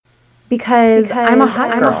Because I'm a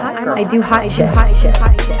hot girl. I do hot shit.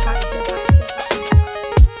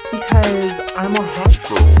 Because I'm a hot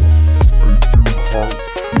girl.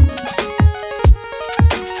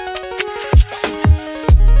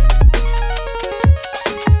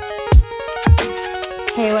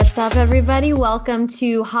 Hey, what's up, everybody? Welcome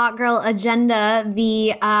to Hot Girl Agenda,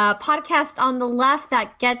 the podcast on the left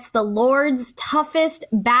that gets the Lord's toughest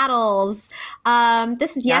battles.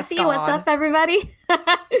 This is Yes, Yessie. God. What's up, everybody?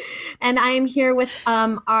 And I am here with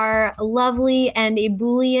our lovely and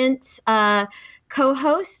ebullient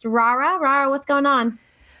co-host, Rara. Rara, what's going on?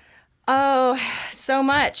 Oh, so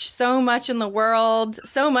much in the world,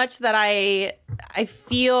 so much that I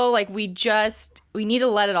feel like we need to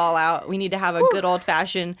let it all out. We need to have a good old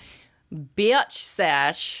fashioned bitch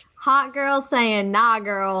sesh. Hot girl saying, nah,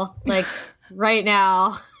 girl, like right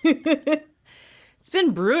now. It's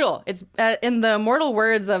been brutal. It's in the immortal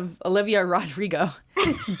words of Olivia Rodrigo.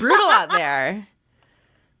 It's brutal out there.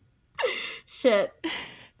 Shit.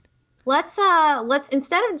 Let's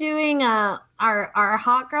instead of doing our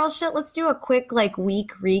hot girl shit, let's do a quick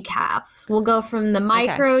week recap. We'll go from the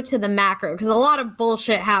micro to the macro because a lot of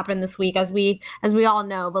bullshit happened this week, as we all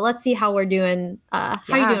know. But let's see how we're doing. How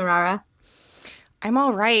you doing, Rara? I'm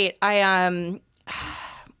all right.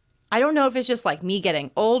 I don't know if it's just like me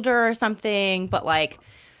getting older or something, but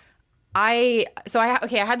I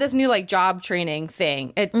had this new job training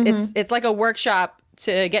thing. It's like a workshop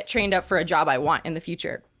to get trained up for a job I want in the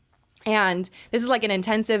future. And this is like an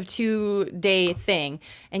intensive 2-day thing.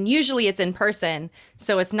 And usually it's in person,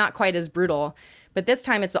 so it's not quite as brutal. But this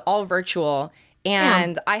time it's all virtual.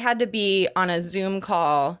 And I had to be on a Zoom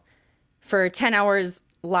call for 10 hours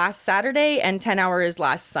last Saturday and 10 hours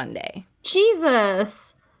last Sunday.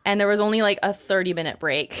 Jesus. And there was only like a 30-minute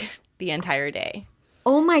break the entire day.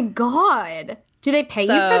 Oh my God. Do they pay you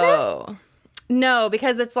for this? No,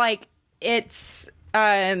 because it's like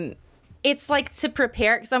to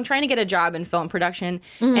prepare, because I'm trying to get a job in film production,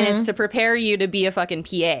 and it's to prepare you to be a fucking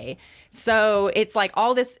PA. So it's like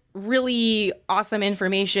all this really awesome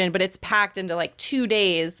information, but it's packed into like 2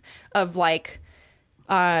 days of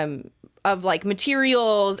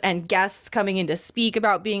materials and guests coming in to speak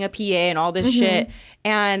about being a PA and all this shit.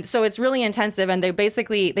 And so it's really intensive, and they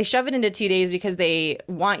shove it into 2 days because they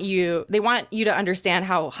want you to understand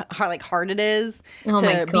how hard it is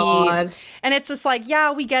to be. And it's just like,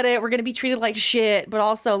 yeah, we get it. We're going to be treated like shit, but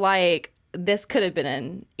also like this could have been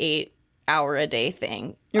an 8-hour-a-day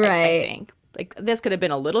thing. Right. I think like this could have been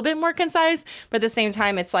a little bit more concise, but at the same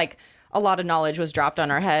time, it's like a lot of knowledge was dropped on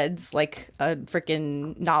our heads, like a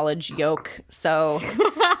freaking knowledge yoke. So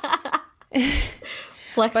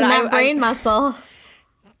flexing that brain muscle.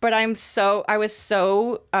 But I was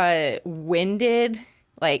so winded,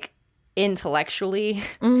 like intellectually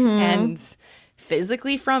and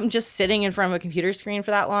physically from just sitting in front of a computer screen for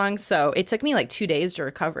that long. So it took me like 2 days to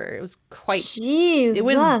recover. It was it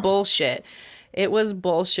was bullshit. It was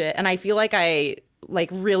bullshit. And I feel like I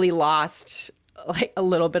really lost like a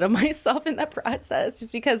little bit of myself in that process,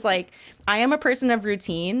 just because like I am a person of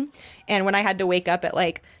routine, and when I had to wake up at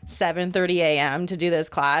like 7:30 a.m. to do this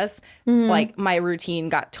class, like my routine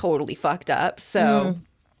got totally fucked up. So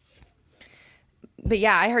but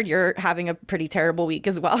yeah, I heard you're having a pretty terrible week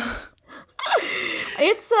as well.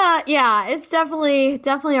 It's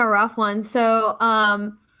definitely a rough one. So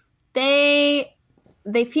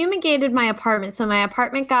they fumigated my apartment. So my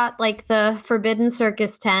apartment got like the Forbidden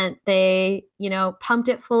Circus tent. They, pumped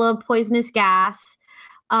it full of poisonous gas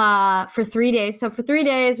for 3 days. So for 3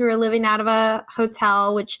 days we were living out of a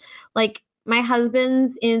hotel, which like my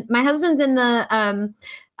husband's in the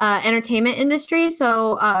entertainment industry.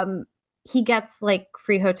 So he gets like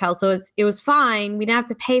free hotel. So it was fine. We didn't have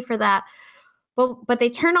to pay for that. But they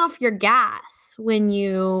turn off your gas when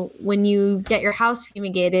you get your house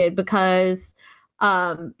fumigated because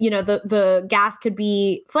the gas could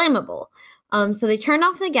be flammable. So they turned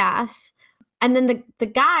off the gas. And then the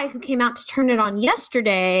guy who came out to turn it on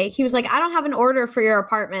yesterday, he was like, I don't have an order for your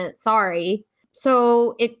apartment. Sorry.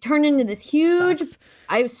 So it turned into this huge,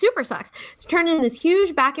 super sucks. It turned into this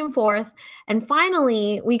huge back and forth. And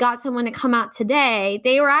finally, we got someone to come out today.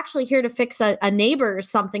 They were actually here to fix a neighbor or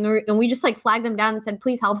something. And we just flagged them down and said,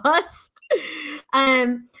 please help us.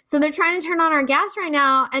 So they're trying to turn on our gas right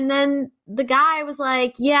now. And then the guy was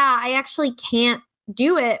like, yeah, I actually can't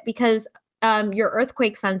do it because your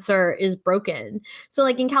earthquake sensor is broken. So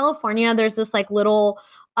like in California, there's this little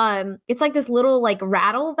it's like this little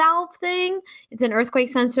rattle valve thing. It's an earthquake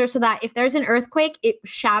sensor so that if there's an earthquake, it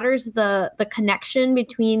shatters the connection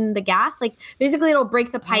between the gas. Like basically it'll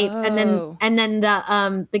break the pipe and then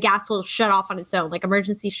the gas will shut off on its own, like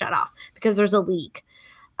emergency shut off because there's a leak.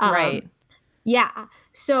 Right. Yeah.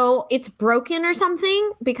 So it's broken or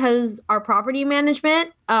something because our property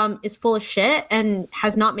management is full of shit and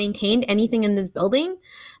has not maintained anything in this building.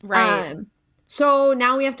 Right. So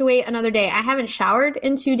now we have to wait another day. I haven't showered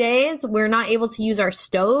in 2 days. We're not able to use our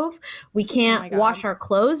stove. We can't wash our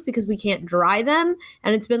clothes because we can't dry them.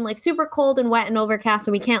 And it's been like super cold and wet and overcast,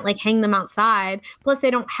 so we can't like hang them outside. Plus, they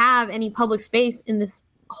don't have any public space in this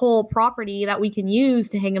whole property that we can use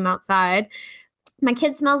to hang them outside. My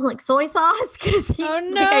kid smells like soy sauce because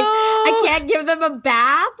I can't give them a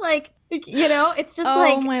bath. Like, you know, it's just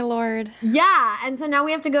oh my Lord. Yeah. And so now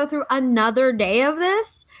we have to go through another day of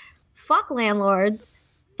this. Fuck landlords.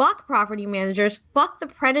 Fuck property managers. Fuck the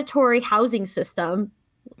predatory housing system.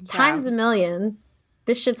 Times a million.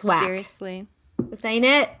 This shit's whack. Seriously. This ain't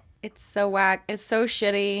it. It's so whack. It's so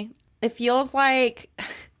shitty. It feels like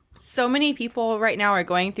so many people right now are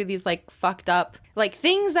going through these like fucked up like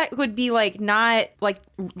things that would be like not like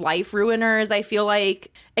life ruiners, I feel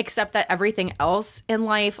like, except that everything else in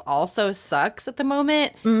life also sucks at the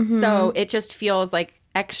moment. So it just feels like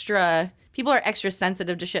people are extra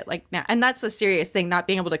sensitive to shit like now. And that's the serious thing, not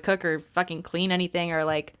being able to cook or fucking clean anything or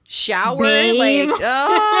like shower. Babe. Like,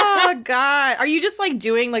 oh God. Are you just like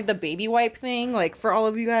doing like the baby wipe thing like for all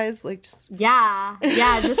of you guys? Like just Yeah,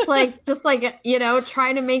 just like, you know,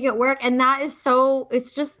 trying to make it work. And that is so,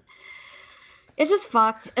 it's just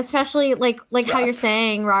fucked, especially like how you're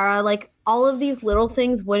saying, Rara, like all of these little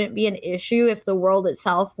things wouldn't be an issue if the world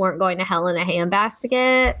itself weren't going to hell in a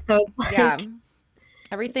handbasket. So like, yeah.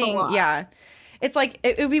 Everything, yeah. It's like,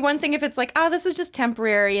 it would be one thing if it's like, oh, this is just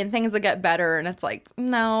temporary and things will get better. And it's like,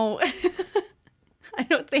 no, I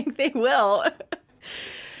don't think they will.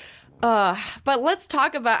 But let's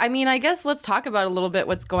talk about, let's talk about a little bit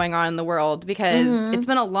what's going on in the world because it's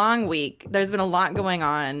been a long week. There's been a lot going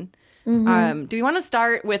on. Do we want to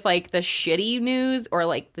start with like the shitty news or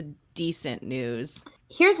like the decent news?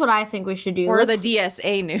 Here's what I think we should do. Or the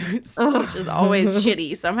DSA news, which is always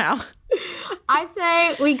shitty somehow. I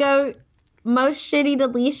say we go most shitty to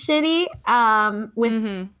least shitty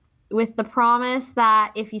with the promise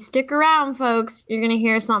that if you stick around, folks, you're going to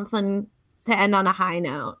hear something to end on a high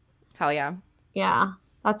note. Hell yeah. Yeah,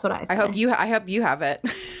 that's what I say. I hope you have it.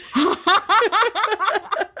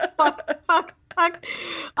 Fuck.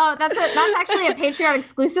 Oh, that's actually a Patreon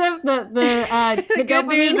exclusive. The good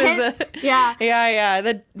news hits. is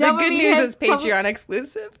the good news is Patreon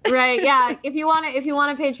exclusive. Right. Yeah. If you want a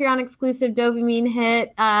Patreon exclusive dopamine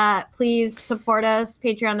hit, please support us.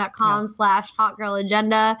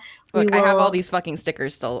 Patreon.com/hotgirlagenda. Look, I have all these fucking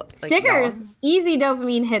stickers still. Stickers, easy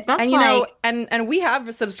dopamine hit. That's and like, and we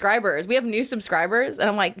have subscribers. We have new subscribers, and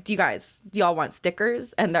I'm like, do y'all want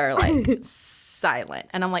stickers? And they're like silent,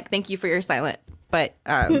 and I'm like, thank you for your silent, but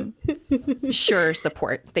sure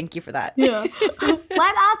support. Thank you for that. Yeah.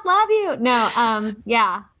 Let us love you. No,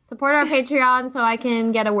 yeah. Support our Patreon so I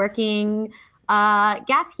can get a working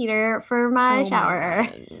gas heater for my shower.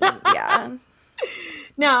 Yeah.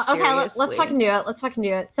 No, okay, let's fucking do it. Let's fucking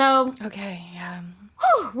do it. So, okay, yeah.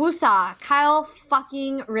 Woosah, Kyle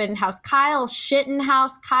fucking Rittenhouse, Kyle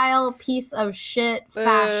Shittenhouse, Kyle piece of shit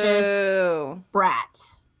fascist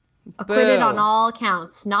brat. Acquitted on all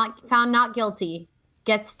accounts, found not guilty.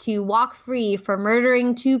 Gets to walk free for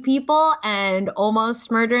murdering 2 people and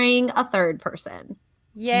almost murdering a 3rd person.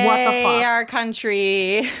 Yay, what the fuck? Our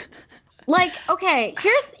country. Like, okay,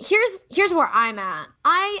 here's where I'm at.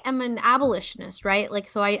 I am an abolitionist, right? Like,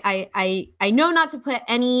 so I know not to put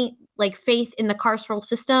any like faith in the carceral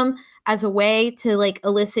system as a way to like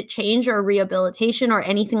elicit change or rehabilitation or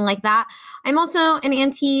anything like that. I'm also an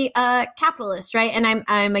anti-capitalist, right? And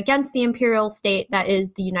I'm against the imperial state that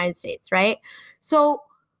is the United States, right? So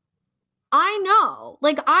I know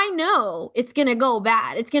it's going to go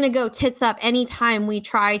bad. It's going to go tits up anytime we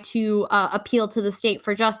try to appeal to the state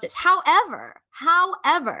for justice. However,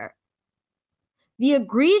 the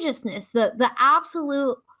egregiousness, the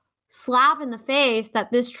absolute slap in the face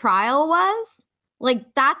that this trial was,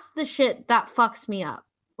 like, that's the shit that fucks me up.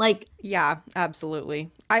 Like, yeah, absolutely.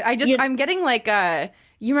 I'm getting like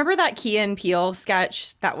you remember that Key and Peele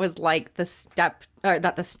sketch that was like the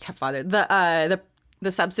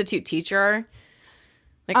substitute teacher,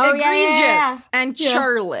 like egregious and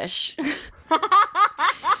churlish.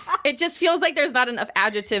 It just feels like there's not enough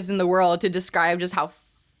adjectives in the world to describe just how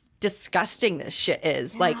disgusting this shit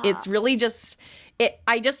is. Like, it's really just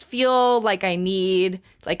I just feel like I need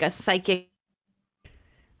like a psychic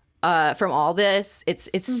from all this.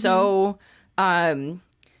 It's so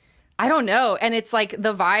I don't know. And it's like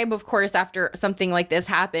the vibe, of course, after something like this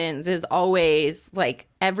happens is always like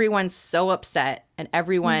everyone's so upset and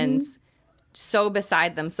everyone's so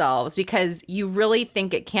beside themselves because you really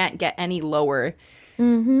think it can't get any lower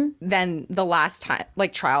than the last time,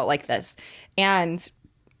 like, trial like this. And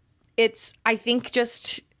it's, I think,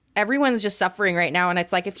 just everyone's just suffering right now. And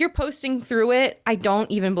it's like, if you're posting through it, I don't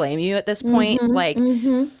even blame you at this point. Like,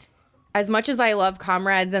 as much as I love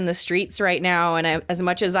comrades in the streets right now, and as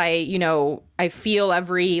much as I feel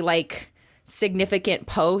every, like, significant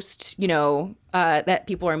post, that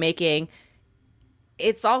people are making,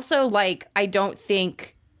 it's also like, I don't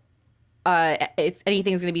think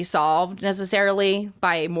anything's going to be solved necessarily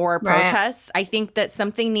by more protests. I think that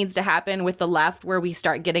something needs to happen with the left where we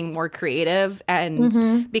start getting more creative,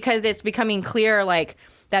 and because it's becoming clear, like,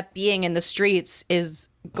 that being in the streets is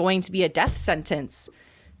going to be a death sentence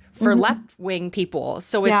for left-wing people.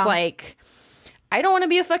 So it's like, I don't want to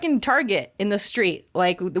be a fucking target in the street.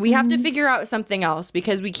 Like, we have to figure out something else,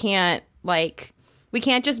 because we can't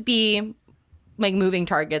just be, like, moving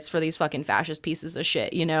targets for these fucking fascist pieces of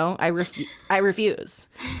shit, I refuse.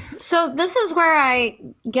 So this is where I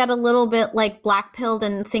get a little bit, like, black-pilled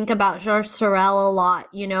and think about Georges Sorel a lot,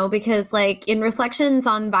 because, like, in Reflections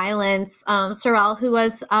on Violence, Sorel, who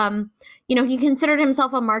was, he considered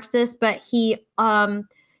himself a Marxist, but he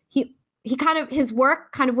kind of, his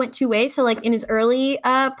work kind of went two ways. So, like, in his early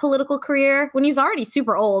political career, when he was already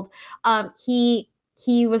super old, he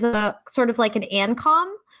was a sort of like an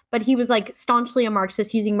ANCOM, but he was, like, staunchly a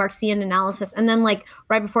Marxist using Marxian analysis. And then, like,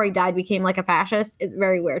 right before he died, became, like, a fascist. It's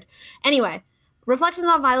very weird. Anyway, Reflections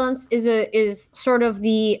on Violence is sort of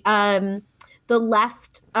the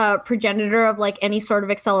left progenitor of, like, any sort of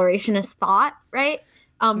accelerationist thought, right?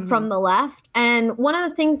 From the left. And one of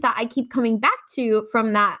the things that I keep coming back to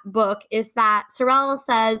from that book is that Sorel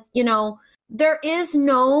says, there is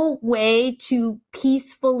no way to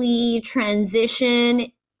peacefully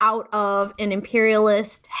transition out of an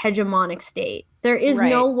imperialist hegemonic state. There is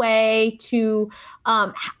no way to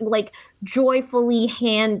joyfully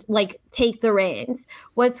take the reins.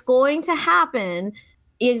 What's going to happen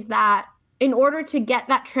is that in order to get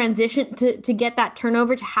that transition, to get that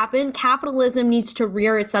turnover to happen, capitalism needs to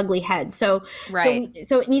rear its ugly head. So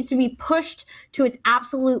it needs to be pushed to its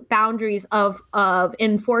absolute boundaries of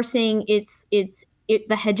enforcing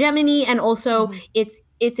the hegemony and also its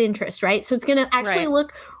interest, right? So it's going to actually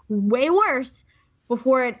look way worse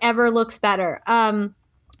before it ever looks better. And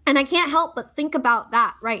I can't help but think about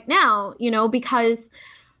that right now, because,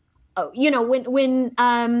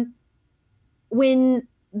 when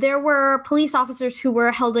there were police officers who were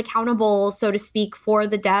held accountable, so to speak, for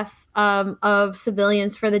the death of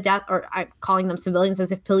civilians, or I'm calling them civilians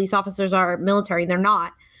as if police officers are military. They're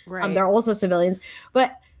not. They're also civilians.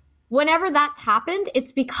 But whenever that's happened,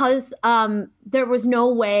 it's because there was no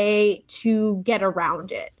way to get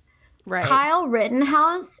around it. Right. Kyle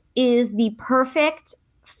Rittenhouse is the perfect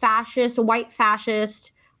white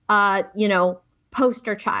fascist,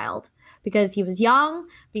 poster child, because he was young,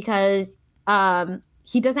 because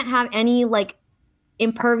he doesn't have any, like,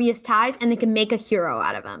 impervious ties, and they can make a hero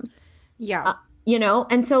out of him. Yeah.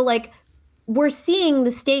 And so, like, we're seeing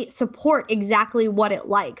the state support exactly what it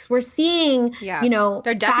likes. We're seeing, they're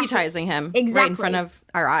deputizing him right in front of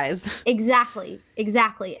our eyes. Exactly.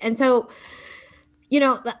 And so,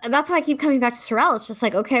 that's why I keep coming back to Sorel. It's just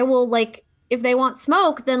like, okay, well, like, if they want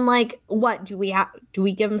smoke, then, like, what do we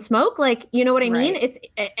give them smoke? Like, you know what I mean? It's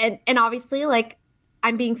and obviously, like,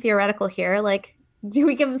 I'm being theoretical here. Like, do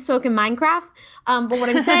we give them smoke in Minecraft? But what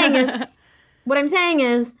I'm saying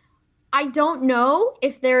is, I don't know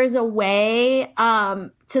if there is a way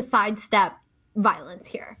to sidestep violence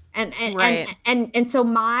here. And so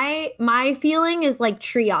my feeling is, like,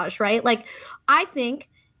 triage, right? Like, I think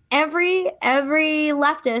every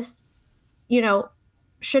leftist,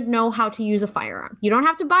 should know how to use a firearm. You don't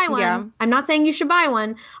have to buy one. Yeah. I'm not saying you should buy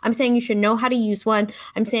one. I'm saying you should know how to use one.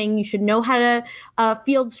 I'm saying you should know how to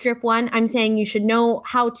field strip one. I'm saying you should know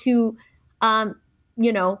how to,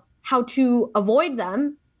 how to avoid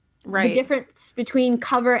them. Right. The difference between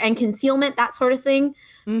cover and concealment, that sort of thing.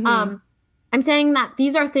 Mm-hmm. I'm saying that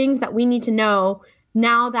these are things that we need to know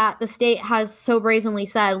now that the state has so brazenly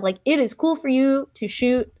said, like, it is cool for you to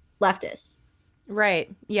shoot leftists.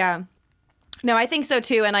 Right. Yeah. No, I think so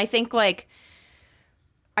too. And I think there's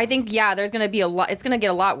going to be it's going to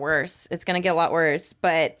get a lot worse.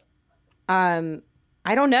 But I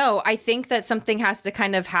don't know. I think that something has to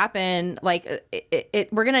kind of happen. Like,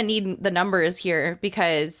 we're going to need the numbers here,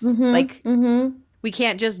 because we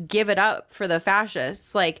can't just give it up for the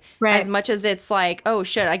fascists. Like, as much as it's like, oh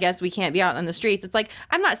shit, I guess we can't be out on the streets. It's like,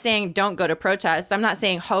 I'm not saying don't go to protests. I'm not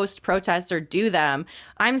saying host protests or do them.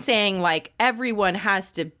 I'm saying, like, everyone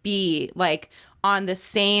has to be, like, on the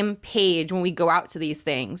same page when we go out to these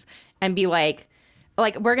things. and be like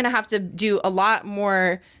we're going to have to do a lot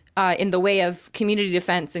more in the way of community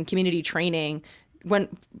defense and community training when,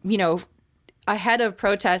 you know, ahead of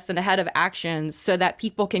protests and ahead of actions, so that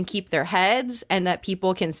people can keep their heads and that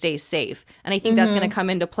people can stay safe. And I think that's going to come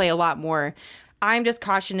into play a lot more. I'm just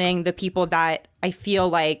cautioning the people that I feel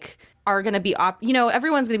like are going to be,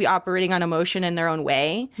 everyone's going to be operating on emotion in their own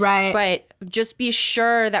way. Right. But just be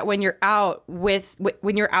sure that when you're out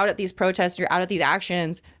when you're out at these protests, you're out at these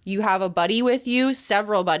actions, you have a buddy with you,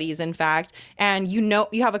 several buddies, in fact, and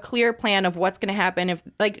you have a clear plan of what's going to happen. If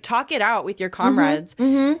talk it out with your comrades,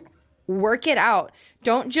 work it out.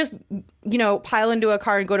 Don't just, pile into a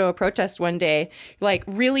car and go to a protest one day. Like,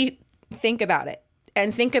 really think about it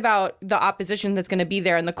and think about the opposition that's going to be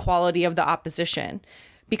there and the quality of the opposition.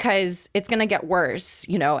 Because it's going to get worse,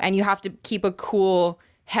 and you have to keep a cool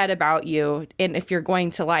head about you. And if you're going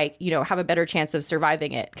to have a better chance of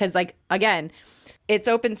surviving it, because again, it's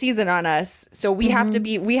open season on us. So we have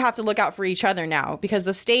to look out for each other now, because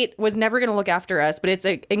the state was never going to look after us. But it's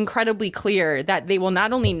incredibly clear that they will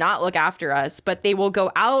not only not look after us, but they will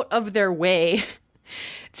go out of their way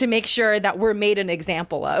to make sure that we're made an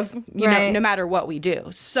example of, no matter what we do.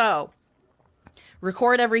 So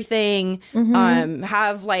record everything,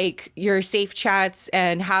 have your safe chats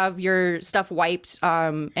and have your stuff wiped,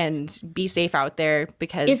 and be safe out there,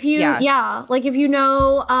 because if you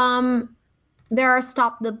there are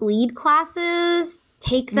Stop the Bleed classes,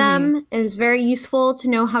 take them. It is very useful to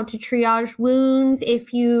know how to triage wounds.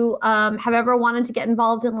 If you have ever wanted to get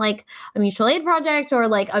involved in a mutual aid project or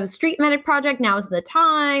a street medic project, now is the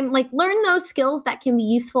time. Learn those skills that can be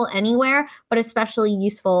useful anywhere, but especially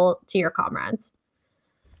useful to your comrades.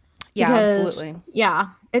 Yeah, absolutely.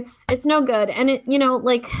 Yeah, it's no good. And it,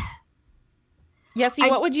 Yessie,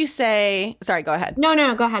 what would you say? Sorry, go ahead.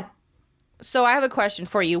 No, go ahead. So I have a question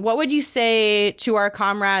for you. What would you say to our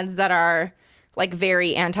comrades that are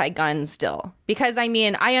very anti-gun still? Because I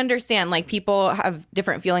understand people have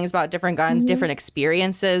different feelings about different guns, different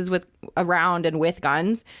experiences around and with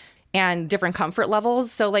guns, and different comfort levels.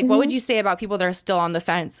 So what would you say about people that are still on the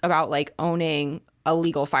fence about owning a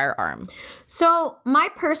legal firearm? So my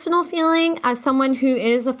personal feeling as someone who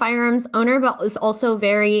is a firearms owner, but is also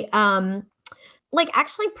very,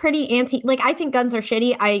 actually pretty anti, I think guns are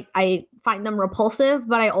shitty. I find them repulsive,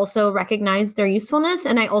 but I also recognize their usefulness.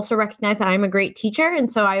 And I also recognize that I'm a great teacher.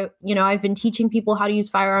 And so I've been teaching people how to use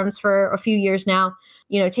firearms for a few years now,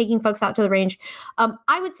 taking folks out to the range.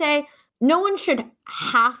 I would say no one should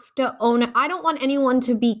have to own it. I don't want anyone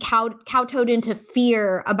to be kowtowed into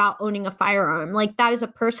fear about owning a firearm. That is a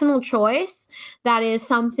personal choice. That is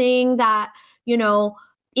something that,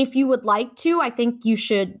 if you would like to, I think you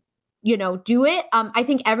should, do it. I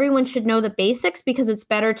think everyone should know the basics, because it's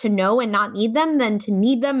better to know and not need them than to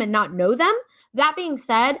need them and not know them. That being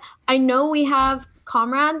said, I know we have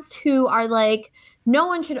comrades who are no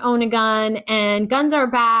one should own a gun and guns are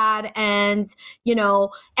bad, and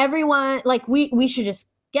everyone we should just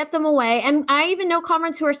get them away. And I even know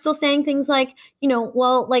comrades who are still saying things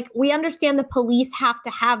we understand the police have to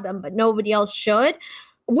have them, but nobody else should.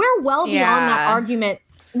 We're well beyond that argument.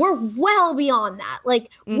 We're well beyond that.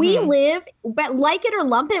 We live, but like it or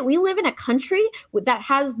lump it, we live in a country that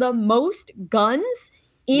has the most guns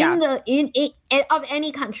in of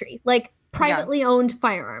any country, privately owned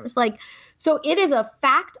firearms. So it is a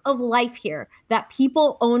fact of life here that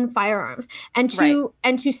people own firearms, and to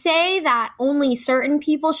say that only certain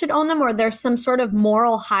people should own them, or there's some sort of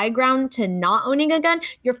moral high ground to not owning a gun,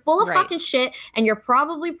 you're full of fucking shit, and you're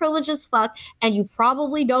probably privileged as fuck, and you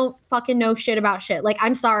probably don't fucking know shit about shit.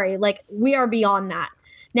 I'm sorry, we are beyond that.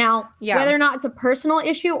 Now, whether or not it's a personal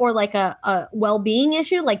issue or a well-being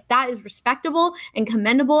issue, that is respectable and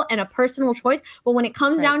commendable and a personal choice. But when it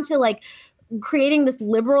comes down to creating this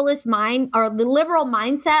liberalist mind, or the liberal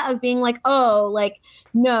mindset of being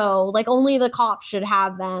no, only the cops should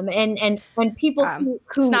have them, and when people who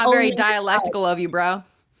it's not very dialectical of you, bro.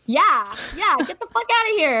 Yeah, get the fuck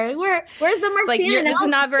out of here. Where's the Marxian? This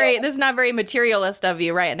is not very materialist of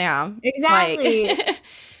you right now. Exactly.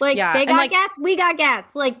 They got gats, we got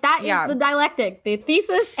gats. That is the dialectic, the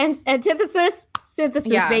thesis and antithesis,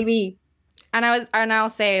 synthesis, baby. And I'll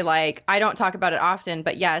say I don't talk about it often,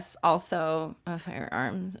 but yes, also a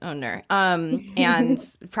firearms owner, and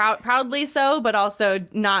proudly so, but also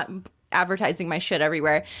not advertising my shit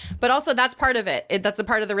everywhere. But also that's part of it. That's a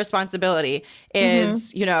part of the responsibility.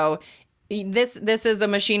 Is this is a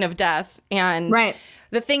machine of death, and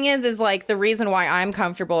the thing is the reason why I'm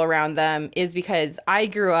comfortable around them is because I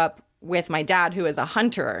grew up with my dad, who is a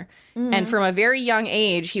hunter, and from a very young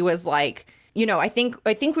age he was you know, I think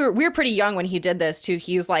we were pretty young when he did this too.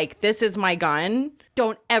 He's like, this is my gun.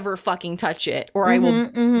 Don't ever fucking touch it, or I will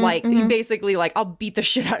he basically like, I'll beat the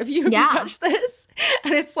shit out of you if you touch this.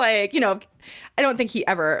 And it's like, you know, I don't think he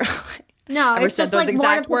ever ever it's said just those like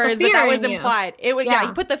exact words, but that was implied. It was Yeah.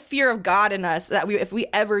 he put the fear of God in us that if we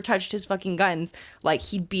ever touched his fucking guns, like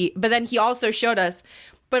he'd be. But then he also showed us.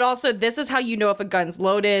 But also, this is how you know if a gun's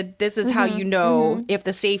loaded. This is how you know if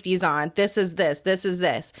the safety's on. This is this. This is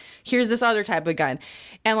this. Here's this other type of gun.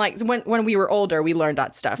 And like when we were older, we learned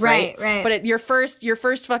that stuff, right? Right. But your first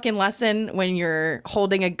fucking lesson when you're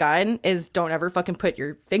holding a gun is don't ever fucking put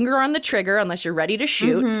your finger on the trigger unless you're ready to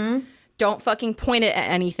shoot. Don't fucking point it at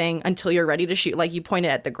anything until you're ready to shoot. Like you point it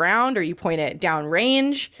at the ground or you point it down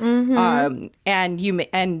range.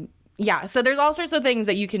 Yeah, so there's all sorts of things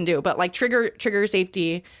that you can do, but like trigger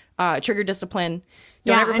safety, trigger discipline.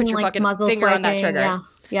 Don't ever put your like fucking muzzle finger on that swiping, trigger.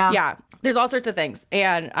 Yeah. There's all sorts of things,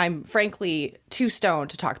 and I'm frankly too stoned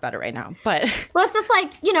to talk about it right now. But Well, it's just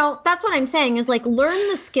like, you know, that's what I'm saying is like learn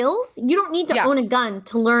the skills. You don't need to own a gun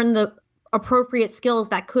to learn the appropriate skills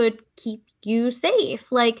that could keep you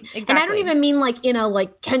safe. Like, and I don't even mean like in a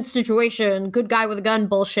like tense situation, good guy with a gun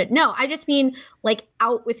bullshit. No, I just mean like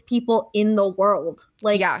out with people in the world.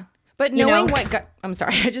 Like, yeah. But knowing what I'm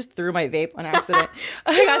sorry, I just threw my vape on accident.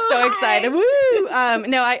 I got so excited.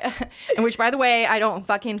 Woo! Which by the way, I don't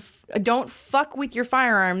fuck with your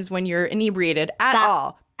firearms when you're inebriated at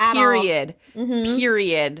all. Period.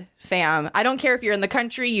 Period, fam. I don't care if you're in the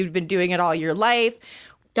country, you've been doing it all your life.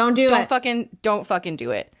 Don't Don't fucking do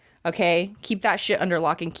it. Okay? Keep that shit under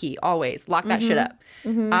lock and key always. Lock that shit up.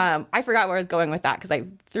 I forgot where I was going with that because I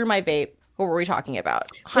threw my vape. What were we talking about?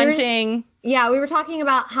 Hunting. We were talking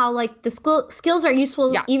about how like the skills are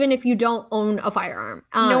useful even if you don't own a firearm.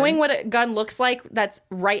 Knowing what a gun looks like that's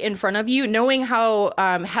right in front of you, knowing how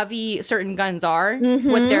heavy certain guns are,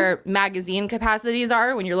 what their magazine capacities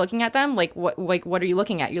are when you're looking at them. Like what are you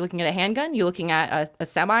looking at? You're looking at a handgun? You're looking at a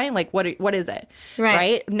semi? Like what is it?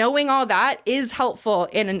 Right? Knowing all that is helpful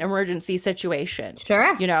in an emergency situation.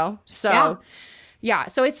 Sure. You know? So yeah,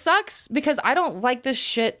 so it sucks because I don't like this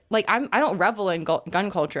shit. Like I don't revel in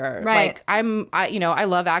gun culture. Right. Like I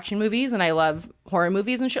love action movies and I love horror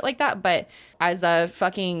movies and shit like that. But as a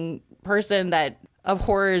fucking person that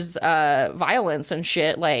abhors violence and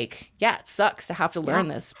shit, like it sucks to have to learn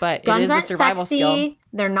this. But guns it is a aren't survival sexy. skill.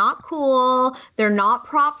 They're not cool. They're not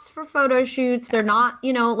props for photo shoots. They're not,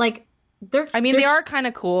 like they're. I mean, they are kind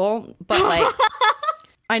of cool, but like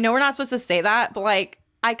I know we're not supposed to say that, but like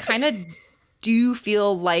I kind of do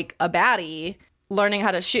feel like a baddie learning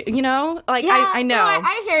how to shoot, I know. No,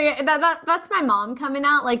 I hear you. That's my mom coming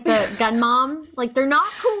out, like the gun mom. Like they're not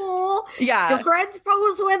cool. Yeah. Your friends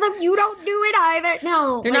pose with them. You don't do it either.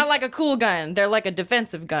 No. They're not like a cool gun. They're like a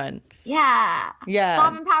defensive gun. Yeah.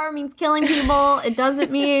 Stop and power means killing people. It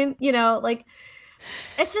doesn't mean, like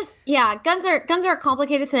it's just, guns are a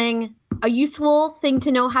complicated thing, a useful thing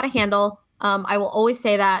to know how to handle. I will always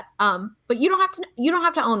say that. But you don't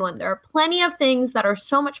have to own one. There are plenty of things that are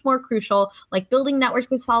so much more crucial, like building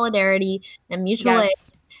networks of solidarity and mutual aid.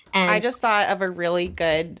 And I just thought of a really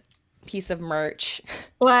good piece of merch.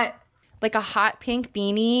 What? Like a hot pink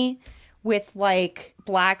beanie with like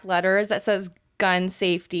black letters that says "Gun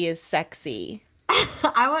safety is sexy."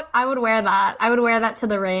 I would wear that. I would wear that to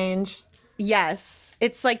the range. Yes,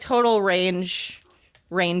 it's like total range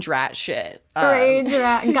rat shit. Range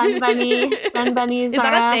rat, gun bunnies. Is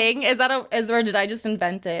that a thing? Or did I just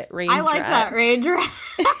invent it? Range rat. I like that, range rat.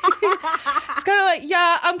 It's kind of like,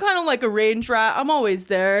 I'm kind of like a range rat. I'm always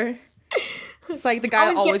there. It's like the guy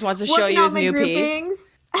that always wants to show you his new piece.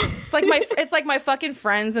 It's like my fucking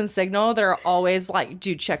friends in Signal that are always like,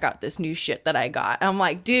 dude, check out this new shit that I got. And I'm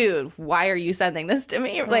like, dude, why are you sending this to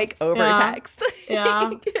me like over text?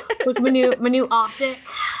 Yeah. Look, my new optic.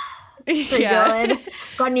 Pretty good.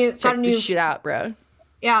 Got a new this shit out, bro.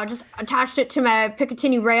 Yeah, just attached it to my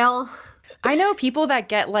Picatinny rail. I know people that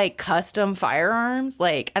get like custom firearms,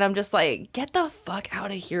 like, and I'm just like, get the fuck out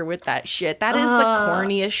of here with that shit. That is the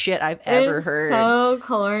corniest shit I've ever heard. So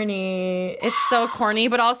corny. It's so corny,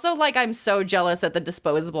 but also like I'm so jealous at the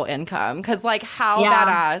disposable income because like how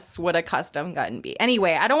badass would a custom gun be?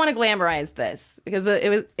 Anyway, I don't want to glamorize this because it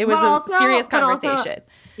was a serious conversation.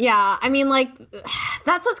 Yeah, I mean, like,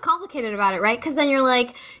 that's what's complicated about it, right? Because then you're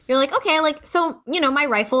like, okay, like, so, my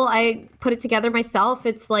rifle, I put it together myself.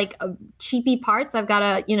 It's like cheapy parts. I've got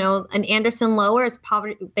an Anderson lower. It's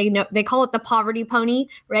poverty. They call it the poverty pony,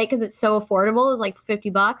 right? Because it's so affordable. It was like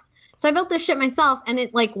 $50. So I built this shit myself, and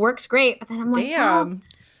it like works great. But then I'm like, damn,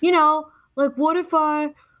 like, what if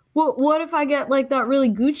I what if I get like that really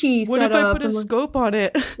Gucci What if setup? I put a scope on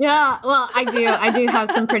it? Yeah, well, I do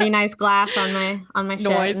have some pretty nice glass on my shit.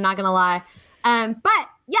 Nice. I'm not gonna lie. But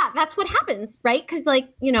yeah, that's what happens, right? Because like,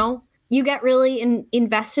 you know, you get really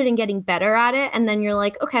invested in getting better at it, and then you're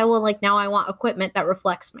like, okay, well, like now I want equipment that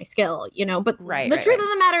reflects my skill, you know. But the truth of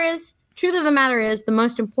the matter is, the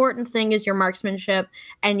most important thing is your marksmanship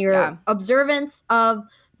and your observance of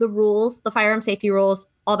the rules, the firearm safety rules,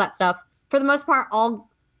 all that stuff. For the most part, all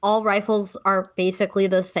rifles are basically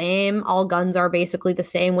the same. All guns are basically the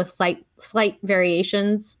same with slight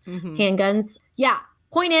variations. Handguns. Yeah.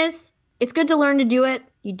 Point is, it's good to learn to do it.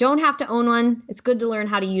 You don't have to own one. It's good to learn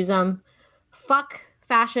how to use them. Fuck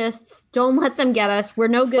fascists. Don't let them get us. We're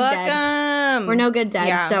no good dead. We're no good dead.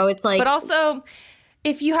 Yeah. So it's like... But also,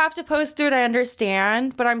 if you have to post it, I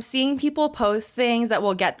understand. But I'm seeing people post things that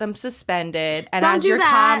will get them suspended. And as your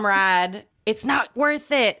comrade... It's not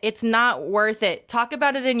worth it. It's not worth it. Talk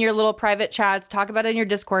about it in your little private chats. Talk about it in your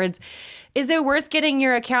Discords. Is it worth getting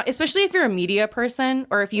your account, especially if you're a media person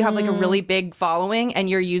or if you have like a really big following and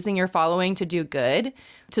you're using your following to do good,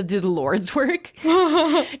 to do the Lord's work?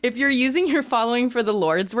 If you're using your following for the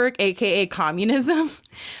Lord's work, aka communism,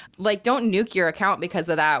 like don't nuke your account because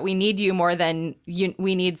of that. We need you more than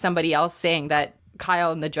we need somebody else saying that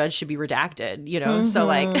Kyle and the judge should be redacted, you know? So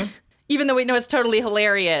like... Even though we know it's totally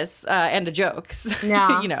hilarious and a joke, you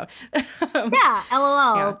know. Yeah,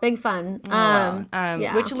 LOL, big fun.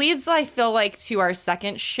 Which leads, I feel like, to our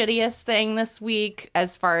second shittiest thing this week,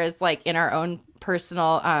 as far as like in our own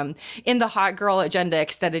personal, in the Hot Girl Agenda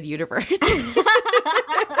extended universe.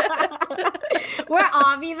 We're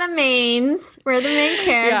Avi the mains. We're the main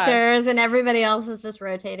characters, and everybody else is just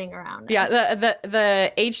rotating around us. Yeah,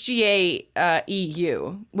 the HGA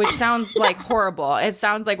EU, which sounds like horrible. It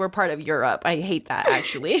sounds like we're part of Europe. I hate that,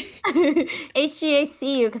 actually. HGA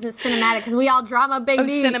CU, because it's cinematic, because we all drama, baby. Oh,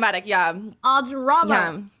 cinematic, yeah. All drama.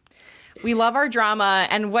 Yeah. We love our drama,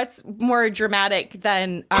 and what's more dramatic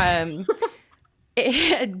than a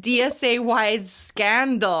DSA-wide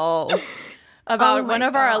scandal about one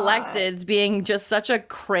of our electeds being just such a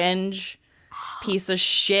cringe piece of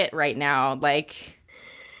shit right now. Like,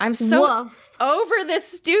 I'm so over this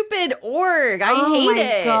stupid org. I hate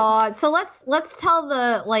it. Oh my God. So let's tell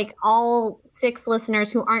the like all 6 listeners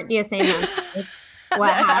who aren't DSA members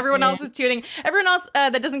what happened. Everyone else is tuning. Everyone else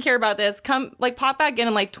that doesn't care about this, come like pop back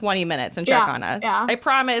in like 20 minutes and check on us. Yeah. I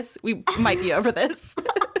promise we might be over this.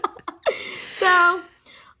 So.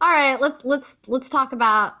 All right, let's talk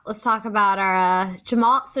about our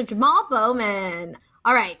Jamal. So Jamal Bowman.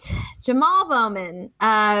 All right, Jamal Bowman.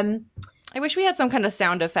 I wish we had some kind of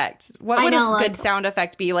sound effect. What would a good sound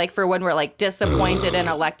effect be like for when we're like disappointed in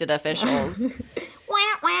elected officials?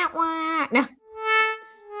 Wah, wah, wah. No.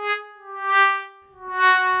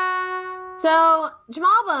 So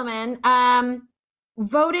Jamal Bowman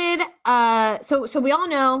voted so we all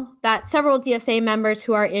know that several DSA members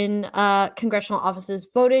who are in congressional offices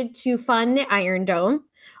voted to fund the Iron Dome.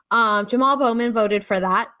 Jamal Bowman voted for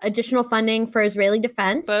that additional funding for Israeli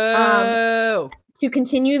defense to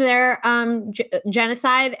continue their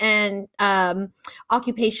genocide and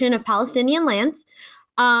occupation of Palestinian lands.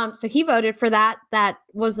 So he voted for that. That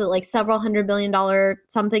was like several $100 billion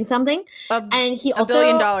something. And he also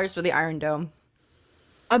 $1 billion for the Iron Dome.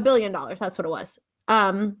 $1 billion. That's what it was.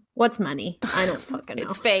 What's money? I don't fucking know.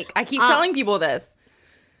 It's fake. I keep telling people this.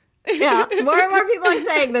 Yeah, more and more people are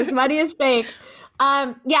saying this. Money is fake.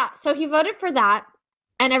 So he voted for that,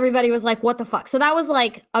 and everybody was like, what the fuck? So that was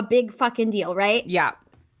like a big fucking deal, right? Yeah.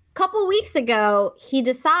 Couple weeks ago, he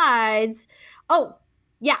decides, then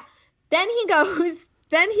he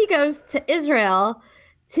goes to Israel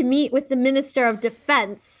to meet with the Minister of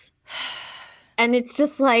Defense. And it's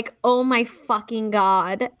just like, oh my fucking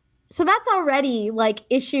God. So that's already like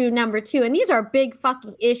issue number 2. And these are big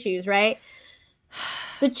fucking issues, right?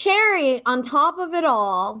 The cherry on top of it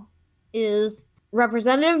all is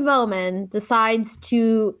Representative Bowman decides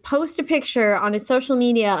to post a picture on his social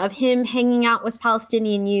media of him hanging out with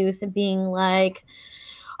Palestinian youth and being like,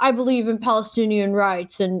 I believe in Palestinian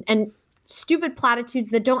rights and stupid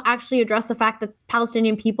platitudes that don't actually address the fact that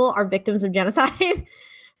Palestinian people are victims of genocide.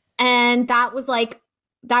 And that was it.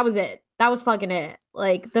 That was fucking it.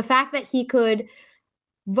 Like the fact that he could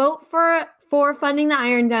vote for funding the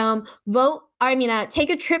Iron Dome, take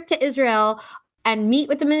a trip to Israel and meet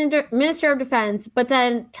with the Minister of Defense, but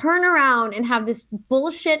then turn around and have this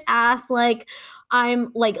bullshit ass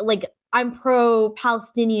I'm pro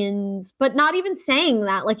Palestinians, but not even saying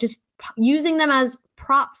that, like just using them as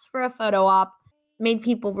props for a photo op made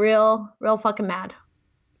people real fucking mad.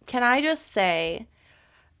 Can I just say,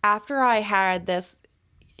 after I had this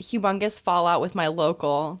humongous fallout with my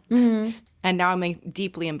local. Mm-hmm. And now I'm like,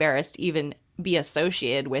 deeply embarrassed to even be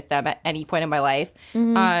associated with them at any point in my life.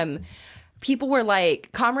 Mm-hmm. People were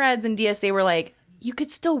like, comrades in DSA were like, you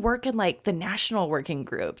could still work in like the national working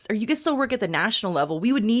groups, or you could still work at the national level.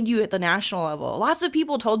 We would need you at the national level. Lots of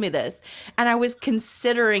people told me this, and I was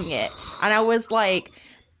considering it. And I was like,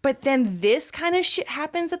 but then this kind of shit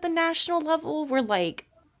happens at the national level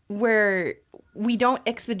where we don't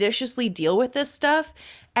expeditiously deal with this stuff.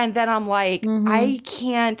 And then I'm like, I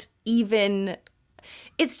can't even,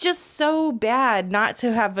 it's just so bad not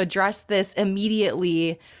to have addressed this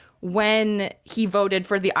immediately when he voted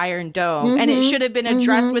for the Iron Dome. And it should have been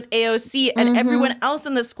addressed with AOC and everyone else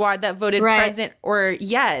in the squad that voted present or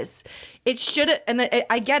yes. It should have, and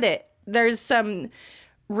I get it. There's some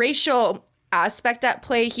racial aspect at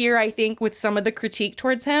play here, I think, with some of the critique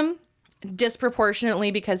towards him,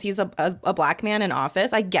 disproportionately because he's a black man in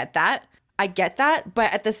office. I get that.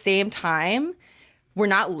 But at the same time, we're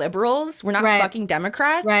not liberals. We're not fucking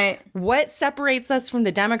Democrats. Right. What separates us from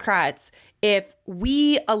the Democrats if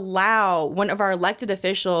we allow one of our elected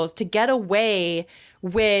officials to get away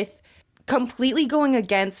with completely going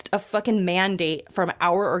against a fucking mandate from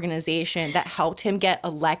our organization that helped him get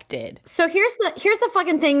elected? So here's the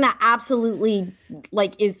fucking thing that absolutely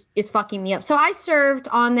like is fucking me up. So I served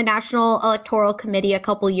on the National Electoral Committee a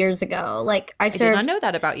couple years ago. Like I served. I did not know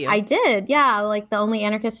that about you. I did, yeah. Like the only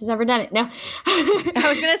anarchist who's ever done it. No, I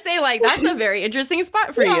was gonna say like that's a very interesting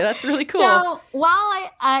spot for you. That's really cool. So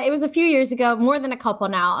while it was a few years ago, more than a couple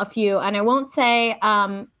now, a few, and I won't say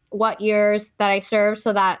what years that I served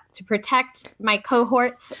so that to protect my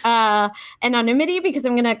cohorts anonymity, because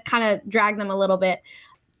I'm going to kind of drag them a little bit.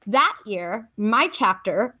 That year, my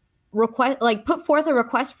chapter put forth a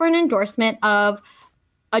request for an endorsement of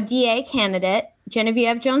a DA candidate,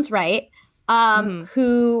 Genevieve Jones-Wright,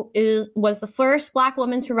 who was the first Black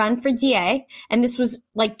woman to run for DA. And this was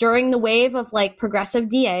like during the wave of like progressive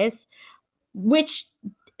DAs, which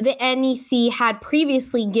the NEC had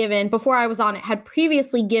previously given, before I was on it, had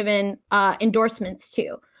previously given endorsements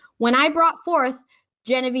to. When I brought forth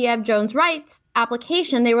Genevieve Jones-Wright's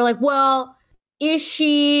application, they were like, well, is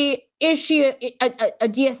she a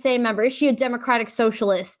DSA member? Is she a Democratic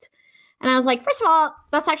Socialist? And I was like, first of all,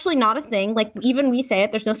 that's actually not a thing. Like, even we say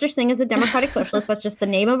it. There's no such thing as a Democratic Socialist. That's just the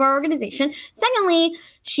name of our organization. Secondly,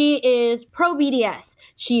 she is pro-BDS.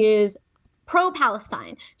 She is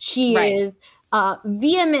pro-Palestine. She is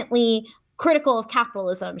vehemently critical of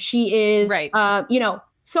capitalism. She is,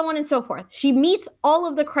 so on and so forth. She meets all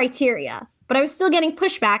of the criteria, but I was still getting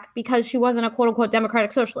pushback because she wasn't a quote unquote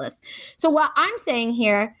Democratic Socialist. So what I'm saying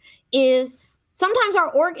here is sometimes our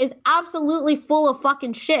org is absolutely full of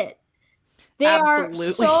fucking shit. They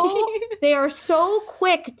are so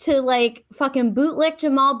quick to like fucking bootlick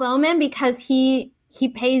Jamal Bowman because he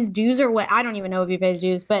pays dues or what. I don't even know if he pays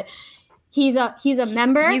dues, but he's a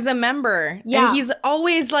member. He's a member. Yeah. And he's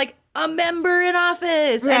always like a member in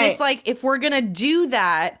office. Right. And it's like, if we're going to do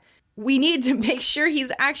that, we need to make sure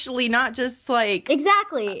he's actually not just like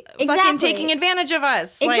exactly fucking taking advantage of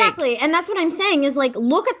us. Exactly. And that's what I'm saying is like,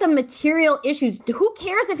 look at the material issues. Who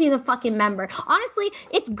cares if he's a fucking member? Honestly,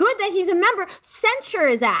 it's good that he's a member. Censure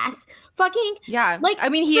his ass. Fucking like, I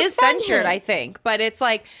mean, he is censured, I think, but it's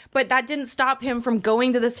like, but that didn't stop him from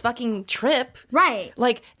going to this fucking trip. Right.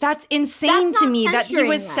 Like, that's insane to me that he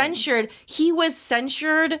was censured. He was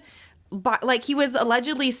censured. But like he was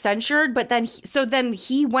allegedly censured, but then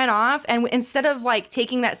he went off, and instead of like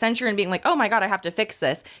taking that censure and being like, oh my God, I have to fix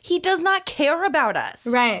this, he does not care about us.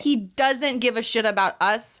 Right. He doesn't give a shit about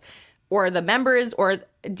us or the members or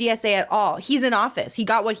DSA at all. He's in office. He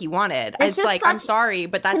got what he wanted. It's like, I'm sorry,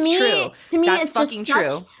 but that's true. To me, that's it's fucking just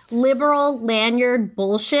true. Liberal lanyard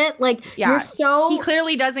bullshit. Like, you're so... He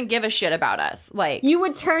clearly doesn't give a shit about us. Like, you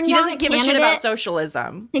would turn he down doesn't give a shit about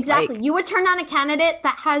socialism. Exactly. Like, you would turn down a candidate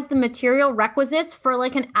that has the material requisites for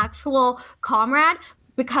like an actual comrade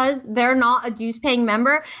because they're not a dues-paying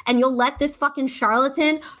member, and you'll let this fucking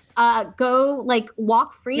charlatan go like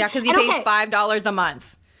walk free. Yeah, because he pays $5 a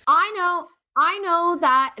month. I know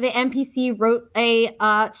that the NPC wrote a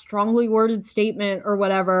strongly worded statement or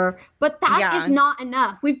whatever, but that is not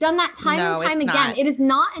enough. We've done that time and time again. Not. It is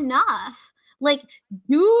not enough. Like,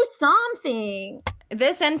 do something.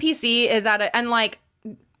 This NPC is and like,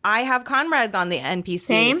 I have comrades on the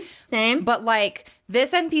NPC. Same. But like,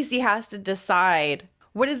 this NPC has to decide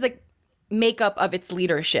what is the makeup of its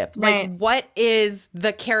leadership. Right. Like, what is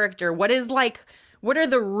the character? What are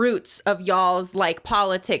the roots of y'all's like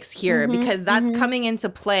politics here? Because that's coming into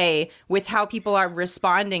play with how people are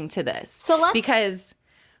responding to this. So let's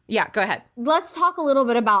Yeah, go ahead. Let's talk a little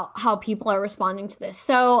bit about how people are responding to this.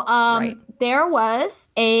 So Right. there was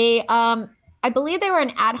I believe they were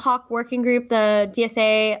an ad hoc working group, the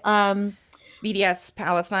DSA. BDS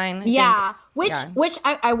Palestine. I Yeah, think. which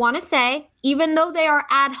I want to say, even though they are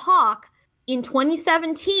ad hoc, in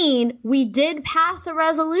 2017, we did pass a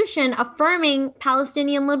resolution affirming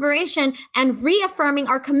Palestinian liberation and reaffirming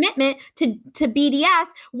our commitment to BDS,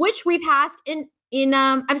 which we passed in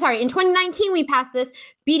 2019 we passed this.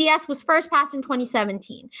 BDS was first passed in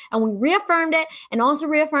 2017, and we reaffirmed it and also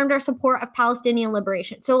reaffirmed our support of Palestinian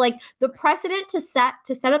liberation. So like the precedent to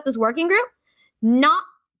set up this working group, not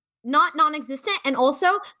non-existent, and also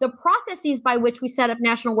the processes by which we set up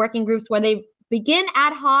national working groups where they begin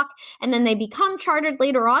ad hoc and then they become chartered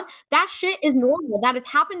later on, that shit is normal. That has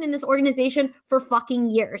happened in this organization for fucking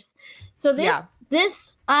years. So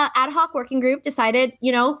this ad hoc working group decided,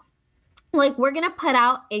 like, we're gonna put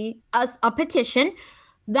out a petition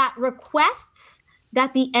that requests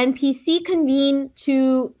that the NPC convene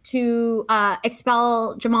to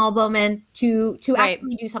expel Jamal Bowman, to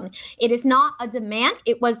actually do something. It is not a demand.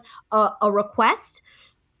 It was a request.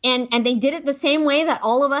 And they did it the same way that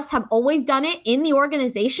all of us have always done it in the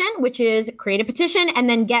organization, which is create a petition and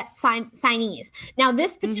then get signees. Now,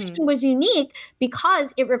 this petition was unique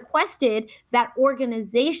because it requested that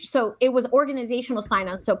organization. So it was organizational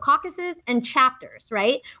sign-ons. So caucuses and chapters,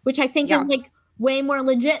 right? Which I think is like way more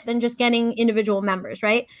legit than just getting individual members,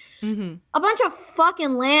 right? A bunch of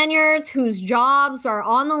fucking lanyards whose jobs are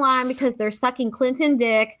on the line because they're sucking Clinton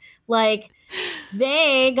dick. Like,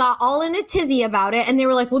 they got all in a tizzy about it, and they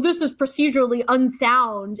were like, well, this is procedurally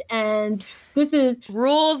unsound, and this is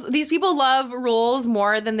rules. These people love rules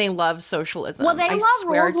more than they love socialism. Well, they love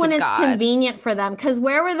rules when it's convenient for them, because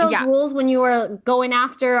where were those rules when you were going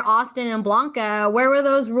after Austin and Blanca? Where were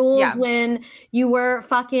those rules when you were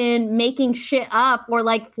fucking making shit up or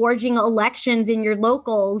like forging elections in your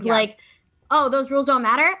locals? Like, oh, those rules don't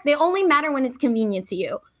matter? They only matter when it's convenient to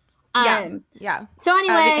you. So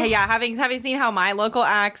anyway, having seen how my local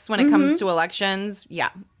acts when it comes to elections,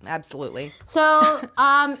 absolutely. So,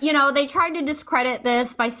 they tried to discredit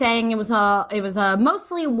this by saying it was a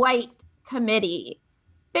mostly white committee.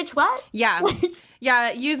 Bitch, what?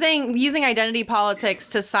 Yeah, using identity politics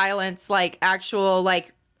to silence like actual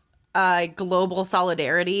like global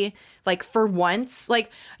solidarity. Like, for once, like,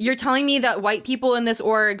 you're telling me that white people in this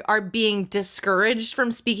org are being discouraged from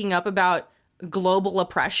speaking up about global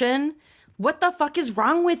oppression? What the fuck is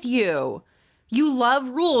wrong with you? You love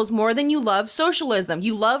rules more than you love socialism.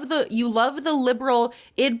 You love the liberal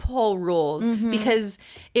idpol rules because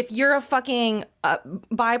if you're a fucking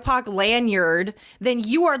BIPOC lanyard, then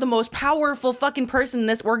you are the most powerful fucking person in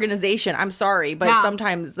this organization. I'm sorry, but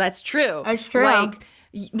sometimes that's true. That's true.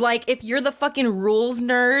 Like, if you're the fucking rules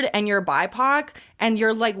nerd and you're BIPOC and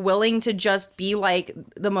you're, like, willing to just be, like,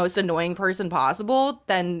 the most annoying person possible,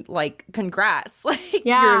 then, like, congrats. Like,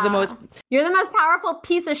 you're the most powerful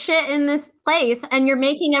piece of shit in this place, and you're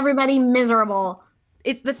making everybody miserable.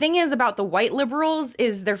 It's the thing is about the white liberals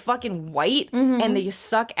is they're fucking white and they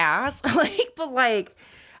suck ass. But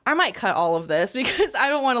I might cut all of this because I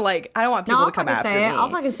don't want people to come after me. I'll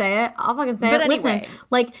fucking say it. But Listen,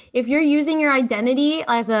 like, if you're using your identity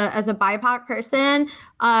as a BIPOC person,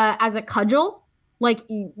 as a cudgel, like,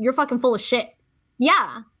 you're fucking full of shit.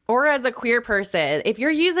 Yeah. Or as a queer person, if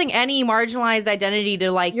you're using any marginalized identity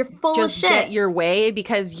to like you're full just of shit. Get your way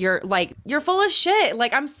because you're full of shit.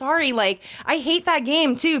 Like, I'm sorry. Like, I hate that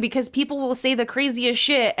game too because people will say the craziest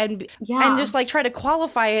shit and just like try to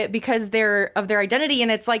qualify it because they're of their identity.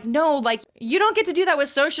 And it's like, no, like, you don't get to do that with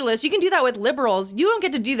socialists. You can do that with liberals. You don't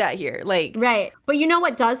get to do that here. Like, right. But you know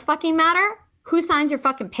what does fucking matter? Who signs your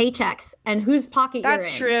fucking paychecks and whose pocket you're in.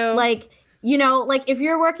 That's true. Like, like, if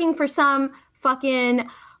you're working for some fucking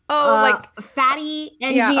fatty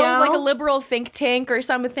NGO. Yeah, like a liberal think tank or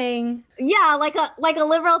something. Yeah, like a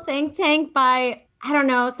liberal think tank by, I don't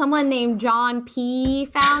know, someone named John P.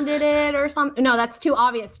 founded it or something. No, that's too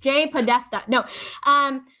obvious. Jay Podesta. No.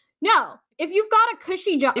 No. If you've got a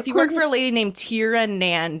cushy job. If you work for a lady named Tira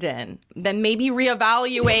Nandon, then maybe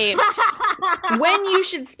reevaluate when you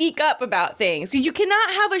should speak up about things. Because you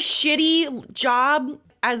cannot have a shitty job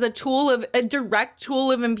as a direct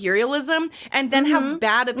tool of imperialism and then have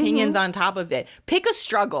bad opinions on top of it. Pick a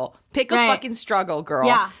struggle. Pick a fucking struggle, girl.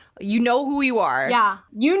 Yeah. You know who you are. Yeah.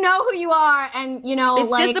 You know who you are, and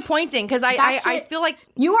it's disappointing because I feel like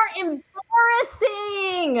you are embarrassed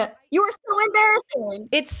embarrassing. You are so embarrassing.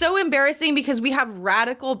 It's so embarrassing because we have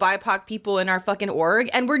radical BIPOC people in our fucking org,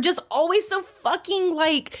 and we're just always so fucking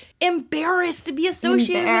like embarrassed to be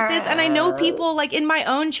associated with this. And I know people like in my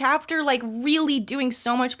own chapter, like really doing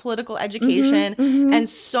so much political education and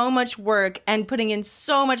so much work and putting in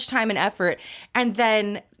so much time and effort, and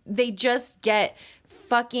then they just get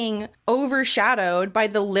fucking overshadowed by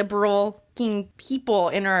the liberal people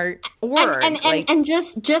in our org. And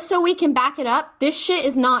just so we can back it up, this shit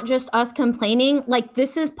is not just us complaining. Like,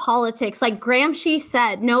 this is politics. Like Gramsci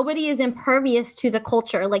said, nobody is impervious to the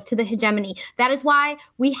culture, like to the hegemony. That is why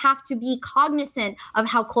we have to be cognizant of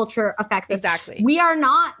how culture affects us. Exactly. We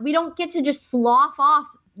don't get to just slough off,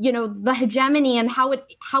 you know, the hegemony and how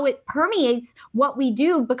it permeates what we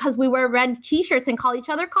do because we wear red t-shirts and call each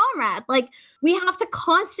other comrade. Like, we have to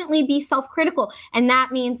constantly be self-critical. And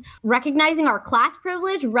that means recognizing our class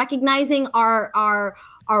privilege, recognizing our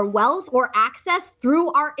wealth or access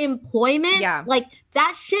through our employment. Yeah. Like,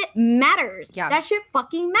 that shit matters. Yeah. That shit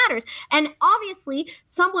fucking matters. And obviously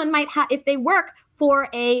someone might have, if they work for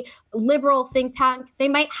a liberal think tank, they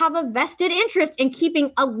might have a vested interest in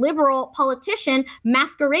keeping a liberal politician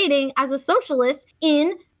masquerading as a socialist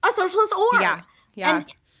in a socialist org. Yeah. And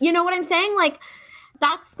you know what I'm saying? Like,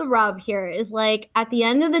 that's the rub here, is like, at the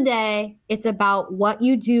end of the day, it's about what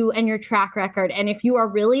you do and your track record. And if you are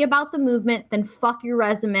really about the movement, then fuck your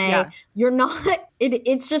resume. Yeah. You're not,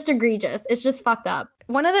 it's just egregious. It's just fucked up.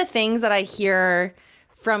 One of the things that I hear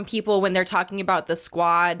from people when they're talking about the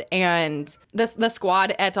squad and the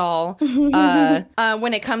squad et al.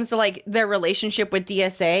 When it comes to like their relationship with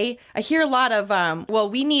DSA, I hear a lot of, well,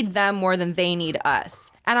 we need them more than they need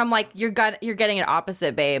us. And I'm like, you're getting it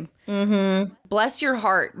opposite, babe. Mm-hmm. Bless your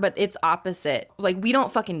heart, but it's opposite. Like, we don't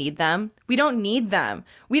fucking need them. We don't need them.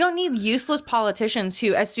 We don't need useless politicians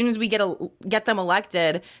who, as soon as we get them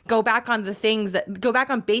elected, go back on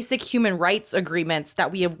basic human rights agreements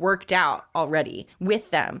that we have worked out already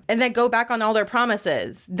with them, and then go back on all their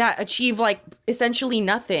promises that achieve like essentially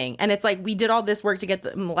nothing. And it's like, we did all this work to get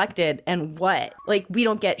them elected, and what? Like, we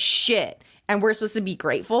don't get shit, and we're supposed to be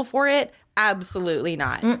grateful for it? Absolutely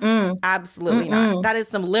not. Absolutely not. That is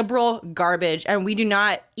some liberal garbage, and we do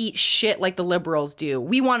not eat shit like the liberals do.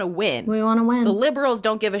 We want to win. The liberals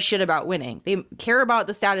don't give a shit about winning. They care about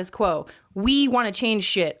the status quo. We want to change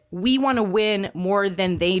shit. We want to win more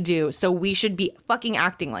than they do, so we should be fucking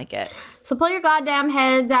acting like it. So pull your goddamn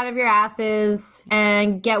heads out of your asses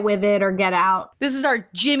and get with it or get out. This is our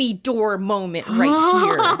Jimmy Dore moment right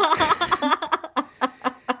here.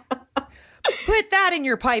 Put that in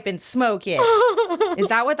your pipe and smoke it. Is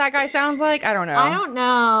that what that guy sounds like? I don't know. I don't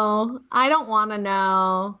know. I don't want to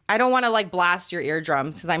know. I don't want to like blast your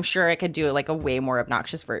eardrums because I'm sure I could do like a way more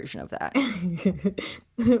obnoxious version of that.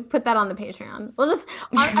 Put that on the Patreon. I'm just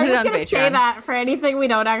going to say that for anything we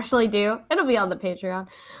don't actually do. It'll be on the Patreon.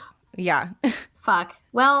 Yeah. Fuck.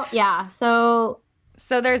 Well, yeah. So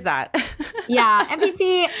there's that. Yeah.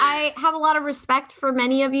 NPC, I have a lot of respect for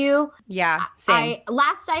many of you. Yeah, same.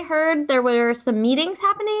 Last I heard, there were some meetings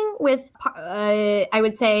happening with, I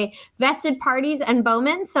would say, vested parties and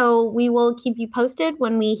Bowman. So we will keep you posted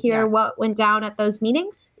when we hear what went down at those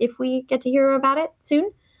meetings, if we get to hear about it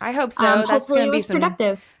soon. I hope so. That's hopefully it was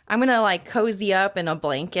productive. I'm going to like cozy up in a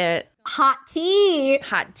blanket. Hot tea.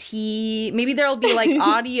 Maybe there'll be like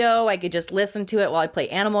audio. I could just listen to it while I play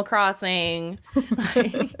Animal Crossing.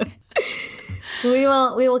 We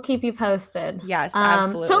will keep you posted. Yes,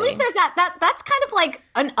 absolutely. So at least there's that. That's kind of like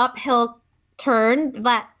an uphill turn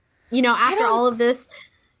that, you know, after all of this,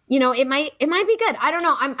 you know, it might be good. I don't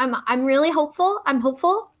know. I'm really hopeful. I'm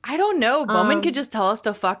hopeful. I don't know. Bowman could just tell us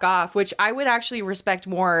to fuck off, which I would actually respect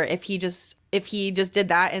more if he just did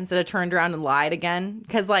that instead of turned around and lied again.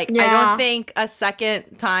 Because like, I don't think a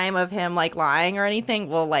second time of him like lying or anything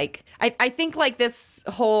will like, I think like this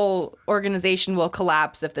whole organization will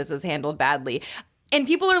collapse if this is handled badly. And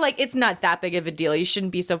people are like, it's not that big of a deal. You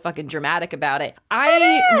shouldn't be so fucking dramatic about it.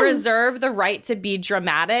 I reserve the right to be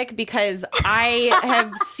dramatic because I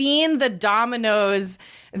have seen the dominoes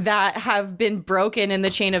that have been broken in the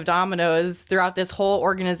chain of dominoes throughout this whole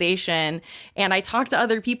organization. And I talk to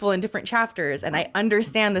other people in different chapters, and I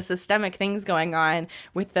understand the systemic things going on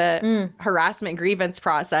with the harassment grievance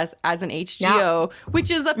process as an HGO, which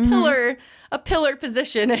is a pillar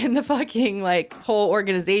position in the fucking like whole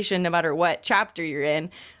organization, no matter what chapter you're in.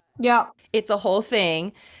 Yeah. It's a whole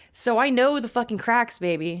thing. So I know the fucking cracks,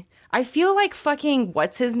 baby. I feel like fucking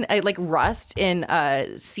like Rust in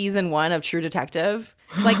season 1 of True Detective,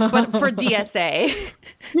 like, but for DSA.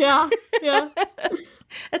 Yeah.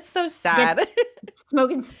 It's so sad.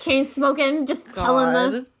 Chain smoking, just telling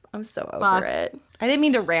them. I'm so over it. I didn't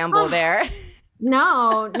mean to ramble there.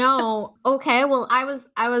 No. Okay, well, I was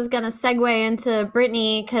gonna segue into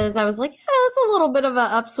Britney because I was like, yeah, that's a little bit of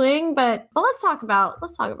an upswing, but let's talk about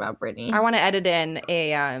Britney. I want to edit in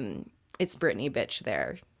a it's Britney bitch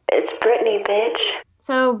there. It's Britney, bitch.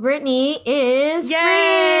 So Britney is Yay!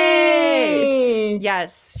 free.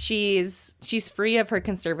 Yes, she's free of her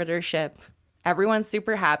conservatorship. Everyone's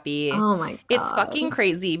super happy. Oh my god, it's fucking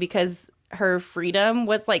crazy because her freedom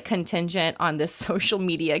was like contingent on this social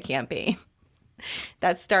media campaign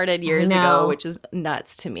that started years ago, which is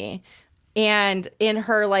nuts to me. And in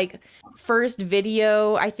her like first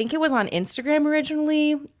video, I think it was on Instagram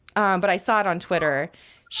originally, but I saw it on Twitter.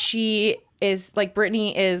 She is like,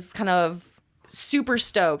 Britney is kind of super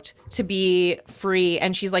stoked to be free.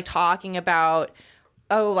 And she's like talking about,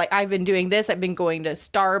 oh, like I've been doing this. I've been going to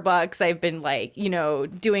Starbucks. I've been like, you know,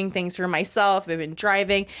 doing things for myself. I've been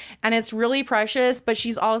driving, and it's really precious. But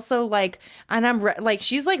she's also like, and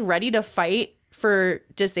she's like ready to fight for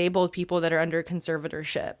disabled people that are under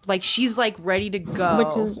conservatorship. Like she's like ready to go.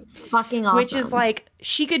 Which is fucking awesome. Which is like,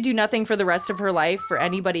 she could do nothing for the rest of her life for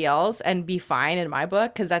anybody else and be fine in my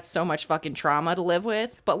book, because that's so much fucking trauma to live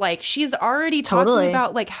with. But like she's already talking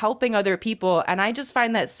about like helping other people, and I just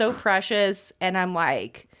find that so precious. And I'm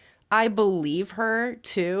like, I believe her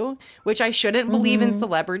too, which I shouldn't believe in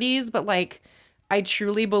celebrities, but like I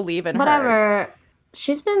truly believe in her.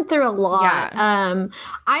 She's been through a lot. Yeah.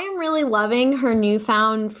 I am really loving her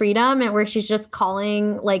newfound freedom, and where she's just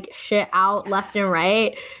calling like shit out left and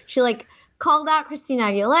right. She like called out Christina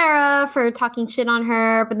Aguilera for talking shit on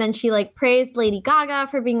her, but then she like praised Lady Gaga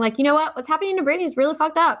for being like, you know what's happening to Britney is really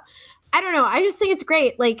fucked up. I don't know. I just think it's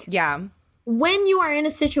great. Like, yeah, when you are in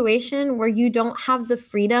a situation where you don't have the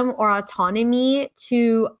freedom or autonomy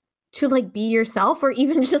to like be yourself, or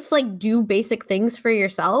even just like do basic things for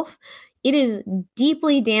yourself, it is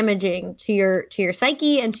deeply damaging to your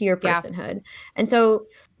psyche and to your personhood. Yeah. And so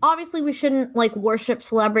obviously we shouldn't like worship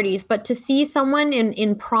celebrities, but to see someone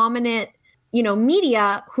in prominent, you know,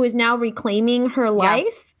 media who is now reclaiming her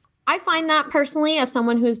life, I find that personally, as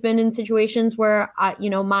someone who's been in situations where,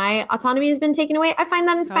 you know, my autonomy has been taken away, I find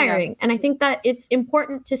that inspiring. Oh, yeah. And I think that it's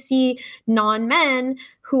important to see non-men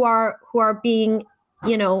who are being,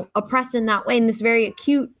 you know, oppressed in that way, in this very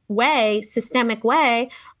acute way, systemic way,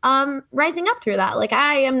 rising up through that. Like,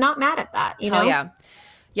 I am not mad at that, you know? Oh,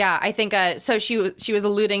 yeah, I think, so she was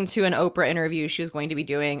alluding to an Oprah interview she was going to be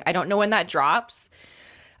doing. I don't know when that drops.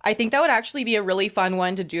 I think that would actually be a really fun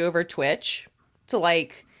one to do over Twitch, to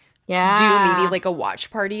like do maybe like a watch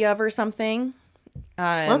party of or something.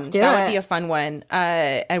 Let's do that it. Would be a fun one.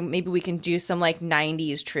 And maybe we can do some like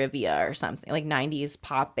 90s trivia or something, like 90s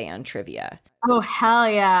pop band trivia. Oh, hell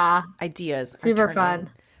yeah. Ideas. Super fun.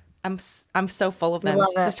 I'm so full of them.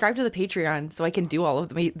 Subscribe to the Patreon so I can do all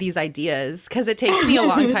of these ideas, because it takes me a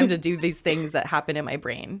long time to do these things that happen in my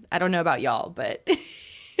brain. I don't know about y'all, but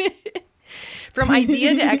from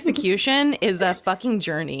idea to execution is a fucking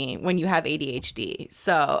journey when you have ADHD.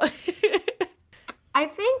 So I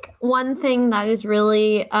think one thing that is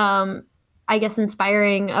really, I guess,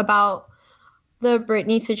 inspiring about the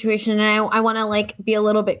Britney situation, and I want to like be a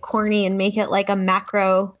little bit corny and make it like a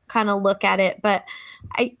macro kind of look at it, but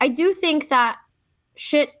I do think that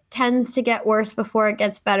shit tends to get worse before it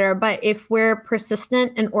gets better. But if we're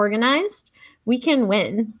persistent and organized, we can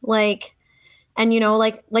win. Like, and you know,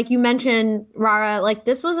 like you mentioned, Rara, like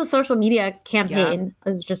this was a social media campaign. It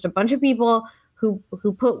was just a bunch of people who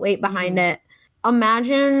put weight behind it.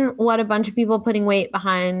 Imagine what a bunch of people putting weight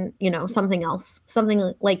behind, you know, something else,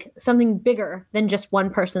 something bigger than just one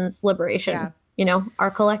person's liberation. Yeah. You know, our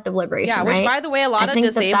collective liberation. Yeah, which, right? by the way, a lot of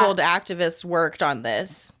disabled activists worked on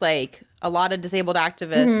this. Like, a lot of disabled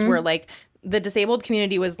activists were like, the disabled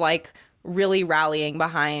community was like really rallying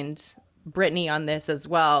behind Britney on this as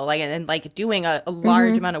well. Like, and like doing a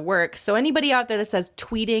large amount of work. So anybody out there that says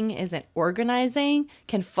tweeting isn't organizing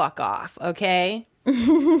can fuck off, okay?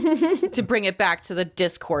 To bring it back to the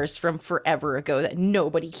discourse from forever ago that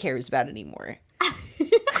nobody cares about anymore.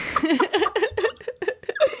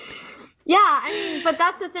 Yeah, I mean, but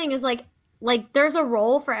that's the thing is like there's a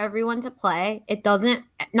role for everyone to play.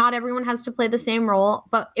 Not everyone has to play the same role,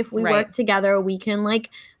 but if we work together, we can like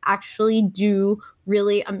actually do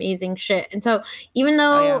really amazing shit. And so even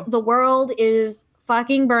though the world is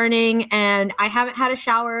fucking burning and I haven't had a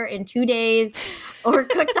shower in 2 days or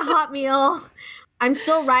cooked a hot meal, I'm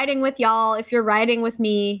still riding with y'all if you're riding with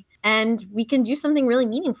me, and we can do something really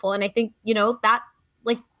meaningful. And I think, you know, that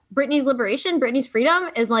like Britney's liberation, Britney's freedom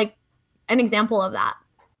is like an example of that.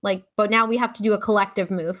 Like, but now we have to do a collective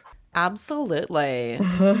move. Absolutely.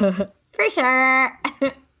 For sure.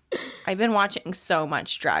 I've been watching so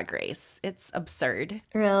much Drag Race. It's absurd.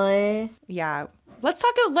 Really? Yeah. Let's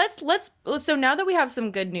talk. So now that we have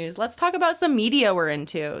some good news, let's talk about some media we're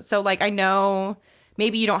into. So like, I know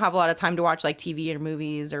maybe you don't have a lot of time to watch like TV or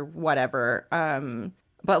movies or whatever.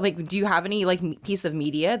 But like, do you have any like piece of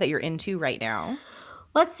media that you're into right now?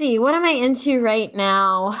 Let's see. What am I into right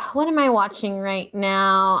now? What am I watching right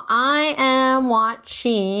now? I am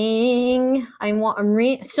watching.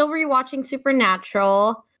 Still rewatching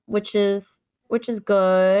Supernatural, which is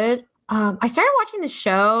good. I started watching the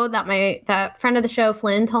show that friend of the show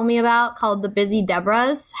Flynn told me about called The Busy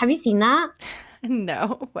Debras. Have you seen that?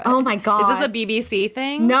 No. What? Oh my God. Is this a BBC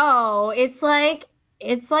thing? No, it's like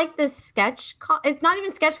this sketch. It's not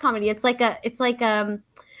even sketch comedy.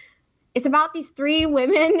 It's about these three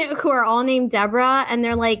women who are all named Deborah, and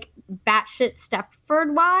they're like batshit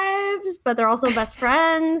Stepford wives, but they're also best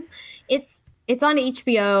friends. It's on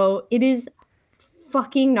HBO. It is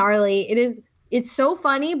fucking gnarly. It's so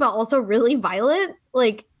funny, but also really violent.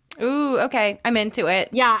 Like, ooh, okay, I'm into it.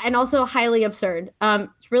 Yeah, and also highly absurd.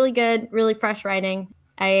 It's really good, really fresh writing.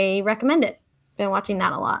 I recommend it. Been watching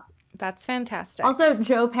that a lot. That's fantastic. Also,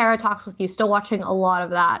 Joe Pera Talks With You. Still watching a lot of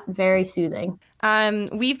that. Very soothing.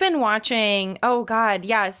 We've been watching, oh God,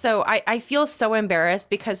 yeah. So I feel so embarrassed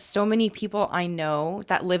because so many people I know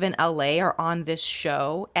that live in LA are on this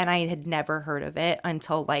show, and I had never heard of it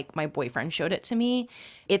until like my boyfriend showed it to me.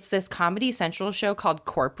 It's this Comedy Central show called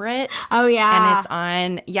Corporate. Oh yeah.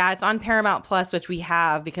 And it's on Paramount Plus, which we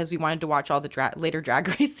have because we wanted to watch all the later Drag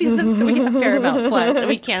Race seasons. So we have Paramount Plus, and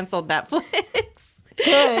we canceled Netflix.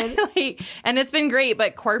 Good. And it's been great,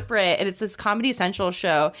 but Corporate, and it's this Comedy Central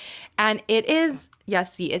show, and it is,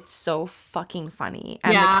 it's so fucking funny.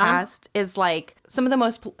 And the cast is like some of the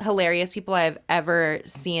most hilarious people I've ever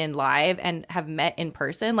seen live and have met in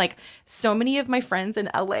person. Like, so many of my friends in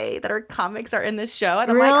LA that are comics are in this show, and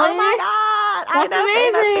I'm like, oh my God, I know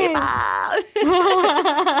famous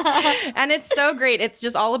people. And it's so great. It's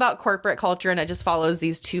just all about corporate culture, and it just follows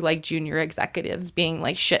these two like junior executives being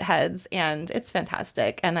like shitheads, and it's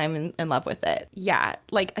fantastic, and I'm in love with it. Yeah,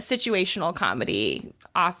 like a situational comedy,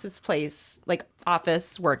 office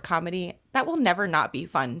work comedy that will never not be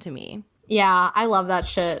fun to me. Yeah, I love that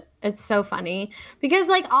shit. It's so funny because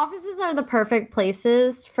like offices are the perfect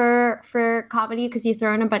places for comedy because you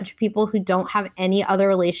throw in a bunch of people who don't have any other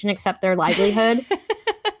relation except their livelihood.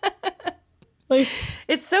 Like,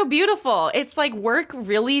 it's so beautiful. It's like work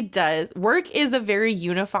is a very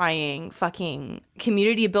unifying fucking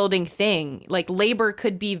community building thing. Like labor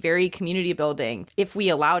could be very community building if we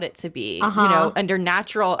allowed it to be, under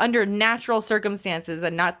natural circumstances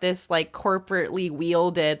and not this like corporately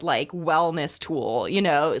wielded like wellness tool,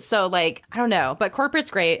 So like, I don't know, but corporate's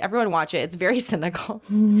great. Everyone watch it. It's very cynical.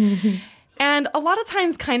 And a lot of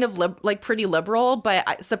times kind of pretty liberal,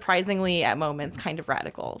 but surprisingly at moments kind of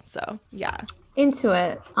radical. So, yeah. Into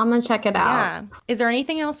it. I'm going to check it out. Yeah. Is there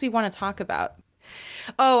anything else we want to talk about?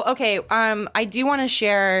 Oh, okay. I do want to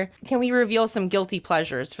share. Can we reveal some guilty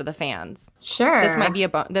pleasures for the fans? Sure. This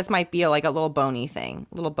might be like a little bony thing,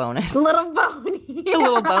 a little bonus. A little bony. A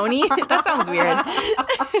little bony. That sounds weird.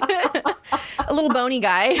 A little bony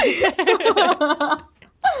guy.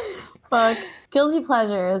 Fuck. Guilty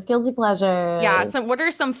pleasures. Yeah. What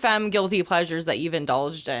are some femme guilty pleasures that you've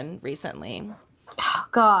indulged in recently? Oh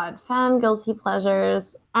God, femme guilty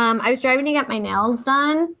pleasures. I was driving to get my nails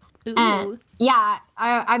done. Ooh. And yeah,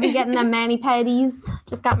 I've been getting them mani-pedis.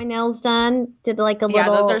 Just got my nails done. Did like a little. Yeah,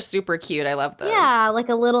 those are super cute. I love those. Yeah, like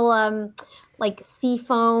a little like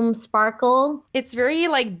seafoam sparkle. It's very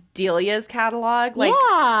like Delia's catalog, like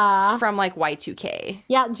from like Y2K.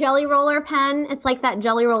 Yeah, Jelly Roller pen. It's like that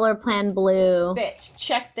Jelly Roller pen blue. Bitch,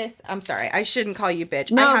 check this. I'm sorry, I shouldn't call you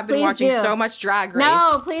bitch. No, I have been watching so much Drag Race.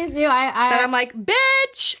 No, please do. That I'm like,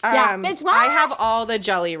 bitch. Bitch, what? I have all the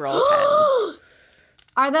Jelly Roll pens.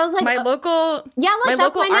 Are those like my local? Yeah, look, my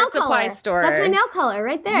that's local my nail art supply color. store. That's my nail color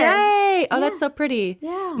right there. Yay! Oh, that's so pretty.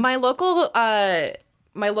 Yeah. My local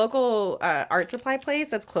art supply place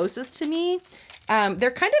that's closest to me.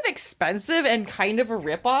 They're kind of expensive and kind of a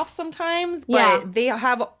ripoff sometimes, but they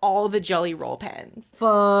have all the Jelly Roll pens.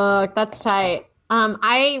 Fuck, that's tight.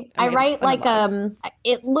 I write like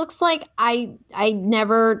it looks like I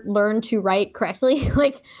never learned to write correctly.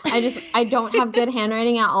 Like I don't have good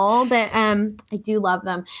handwriting at all, but I do love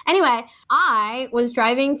them. Anyway, I was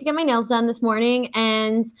driving to get my nails done this morning,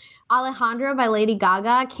 and Alejandro by Lady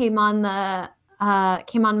Gaga came on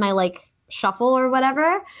my like shuffle or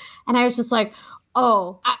whatever, and I was just like,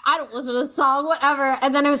 oh, I don't listen to the song, whatever.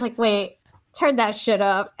 And then I was like, wait, turn that shit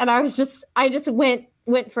up, and I just went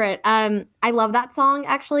went for it. I love that song,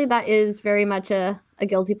 actually. That is very much a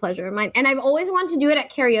guilty pleasure of mine. And I've always wanted to do it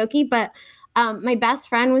at karaoke, but my best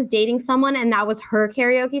friend was dating someone and that was her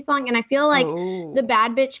karaoke song. And I feel like the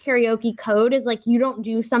bad bitch karaoke code is like, you don't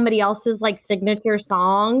do somebody else's like signature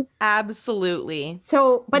song. Absolutely.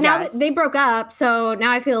 So, but now that they broke up, so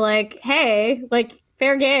now I feel like, hey, like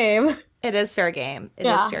fair game. It is fair game. It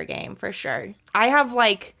is fair game for sure. I have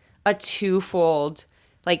like a twofold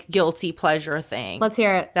like guilty pleasure thing. Let's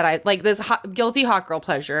hear it. That I like this guilty hot girl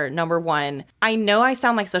pleasure. Number one, I know I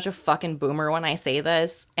sound like such a fucking boomer when I say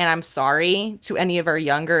this, and I'm sorry to any of our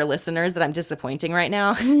younger listeners that I'm disappointing right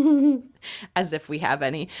now. As if we have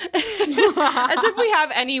any. As if we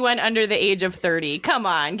have anyone under the age of 30. Come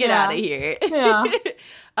on, get out of here. Yeah.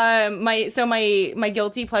 My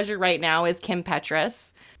guilty pleasure right now is Kim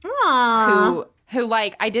Petras. Who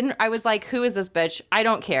like, I was like, who is this bitch? I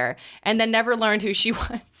don't care. And then never learned who she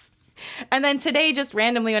was. And then today, just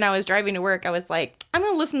randomly when I was driving to work, I was like, I'm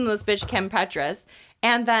going to listen to this bitch, Kim Petras.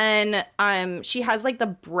 And then she has like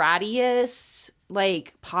the brattiest,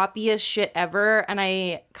 like poppiest shit ever. And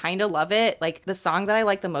I kind of love it. Like the song that I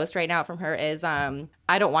like the most right now from her is I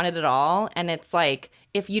Don't Want It At All. And it's like,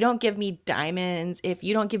 if you don't give me diamonds, if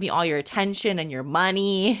you don't give me all your attention and your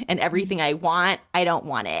money and everything I want, I don't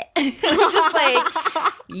want it. I'm just like,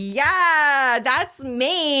 yeah, that's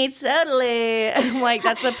me, totally. I'm like,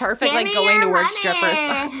 that's the perfect like going to work stripper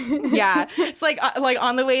song. Yeah, it's like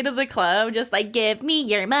on the way to the club, just like, give me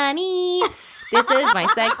your money. This is my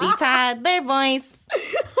sexy toddler voice.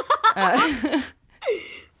 Oh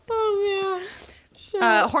man.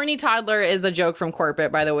 Horny toddler is a joke from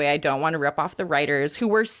corporate, by the way. I don't want to rip off the writers who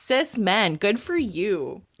were cis men. Good for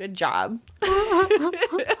you. Good job.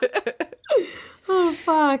 Oh,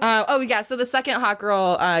 fuck. Yeah. So the second hot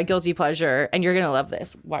girl guilty pleasure, and you're going to love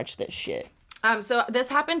this. Watch this shit. So this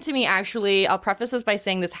happened to me, actually. I'll preface this by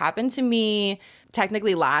saying this happened to me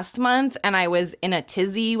technically last month, and I was in a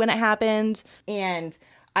tizzy when it happened. And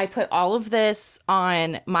I put all of this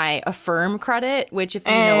on my Affirm credit, which if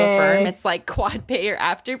you know Affirm, it's like quad pay or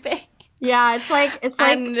afterpay. Yeah, it's like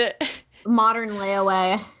modern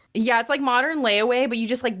layaway. Yeah, it's like modern layaway, but you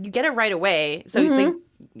just like, you get it right away. So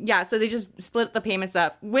so they just split the payments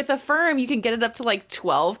up. With Affirm, you can get it up to like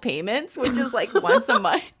 12 payments, which is like once a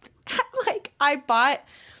month. Like I bought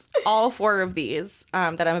all 4 of these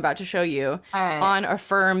that I'm about to show you on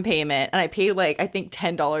Affirm payment, and I paid like I think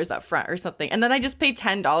 $10 up front or something, and then I just paid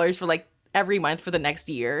 $10 for like every month for the next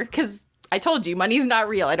year because I told you money's not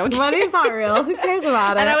real. I don't care. Money's not real. Who cares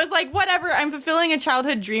about it? And I was like, whatever. I'm fulfilling a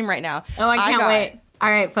childhood dream right now. Oh, I can't wait.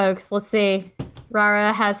 All right, folks, let's see.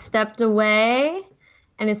 Rara has stepped away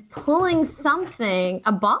and is pulling something.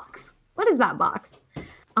 A box? What is that box?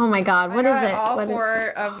 Oh my God, what is it? All what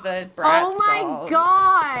 4 of the Bratz dolls. Oh my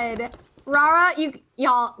God. Rara,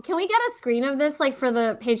 y'all, can we get a screen of this like for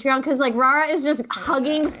the Patreon? Because like Rara is just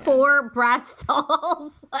hugging 4 Bratz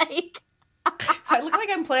dolls. Like I look like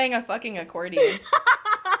I'm playing a fucking accordion.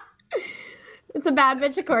 It's a bad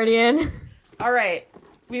bitch accordion. All right,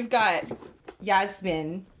 we've got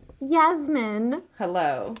Yasmin.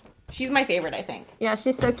 Hello. She's my favorite, I think. Yeah,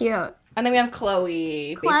 she's so cute. And then we have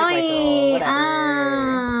Chloe. Basic white girl,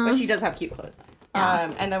 whatever. But she does have cute clothes.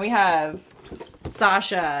 Yeah. And then we have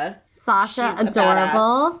Sasha. She's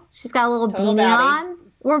adorable. She's got a little beanie on.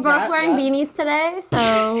 We're both wearing beanies today,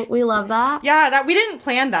 so we love that. Yeah, we didn't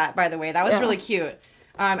plan that, by the way. That was really cute.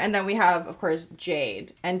 And then we have, of course,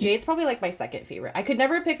 Jade. And Jade's probably like my second favorite. I could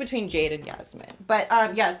never pick between Jade and Yasmin. But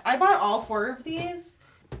yes, I bought all 4 of these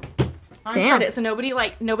on credit. So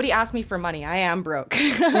nobody asked me for money. I am broke.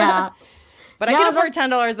 Yeah. But I can afford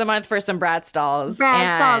 $10 a month for some Bratz dolls.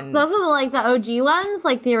 Those are like the OG ones,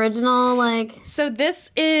 like the original, like. So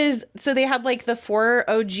they had like the 4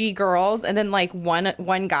 OG girls and then like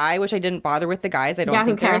one guy, which I didn't bother with the guys. I don't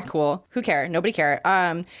think they're as cool. Who care? Nobody care.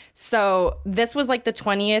 So this was like the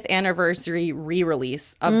 20th anniversary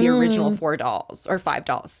re-release of the original 4 dolls or 5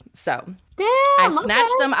 dolls. So. Damn, I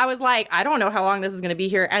snatched them. I was like, I don't know how long this is going to be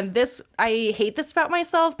here. And I hate this about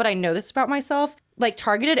myself, but I know this about myself. Like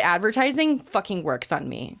targeted advertising fucking works on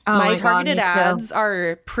me. Oh my targeted ads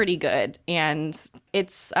are pretty good, and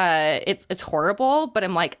it's horrible. But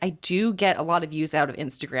I'm like, I do get a lot of views out of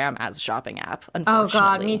Instagram as a shopping app. Unfortunately, oh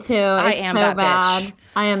God, me too. I am so that bad. Bitch.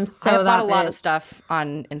 I am so. I've bought a lot of stuff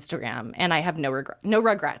on Instagram, and I have no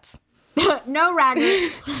regrets. No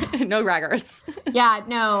raggers. No raggarts. Yeah,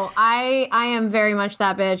 no, I am very much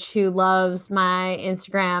that bitch who loves my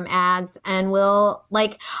Instagram ads and will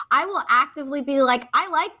I will actively be like, I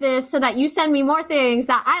like this so that you send me more things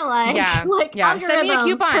that I like. Yeah. Like, yeah. Send me a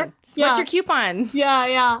algorithm. coupon. Yeah. What's your coupon?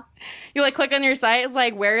 Yeah. You like click on your site. It's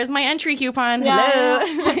like, where is my entry coupon? Yeah,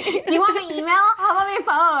 Hello. Do you want my email? How about my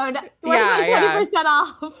phone? Where's my 20%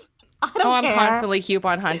 off? I don't I'm care. constantly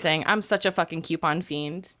coupon hunting. I'm such a fucking coupon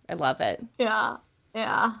fiend. I love it. Yeah.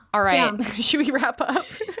 All right. Damn. Should we wrap up?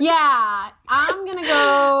 Yeah. I'm going to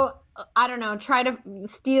go, I don't know, try to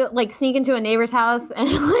sneak into a neighbor's house and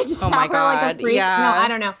just Oh my shower like a God, freak. yeah. No, I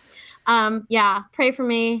don't know. Yeah. Pray for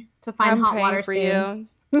me to find I'm hot praying water for soon.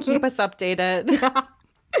 you. Keep us updated.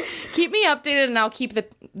 Keep me updated, and I'll keep the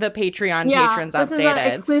Patreon patrons this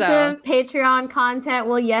updated. Is exclusive Patreon content.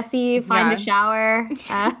 Will Yessie find a shower?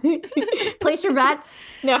 Place your bets.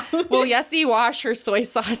 No. Will Yessie wash her soy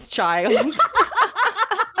sauce child?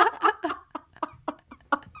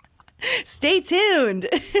 Stay tuned.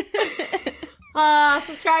 Subscribe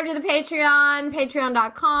to the Patreon,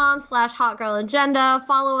 patreon.com/hotgirlagenda.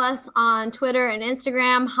 Follow us on Twitter and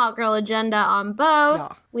Instagram, Hot Girl Agenda on both.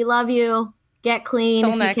 Yeah. We love you. Get clean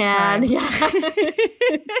Till if next you can. time. Yeah.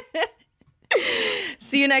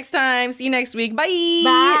 See you next time. See you next week. Bye.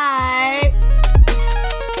 Bye.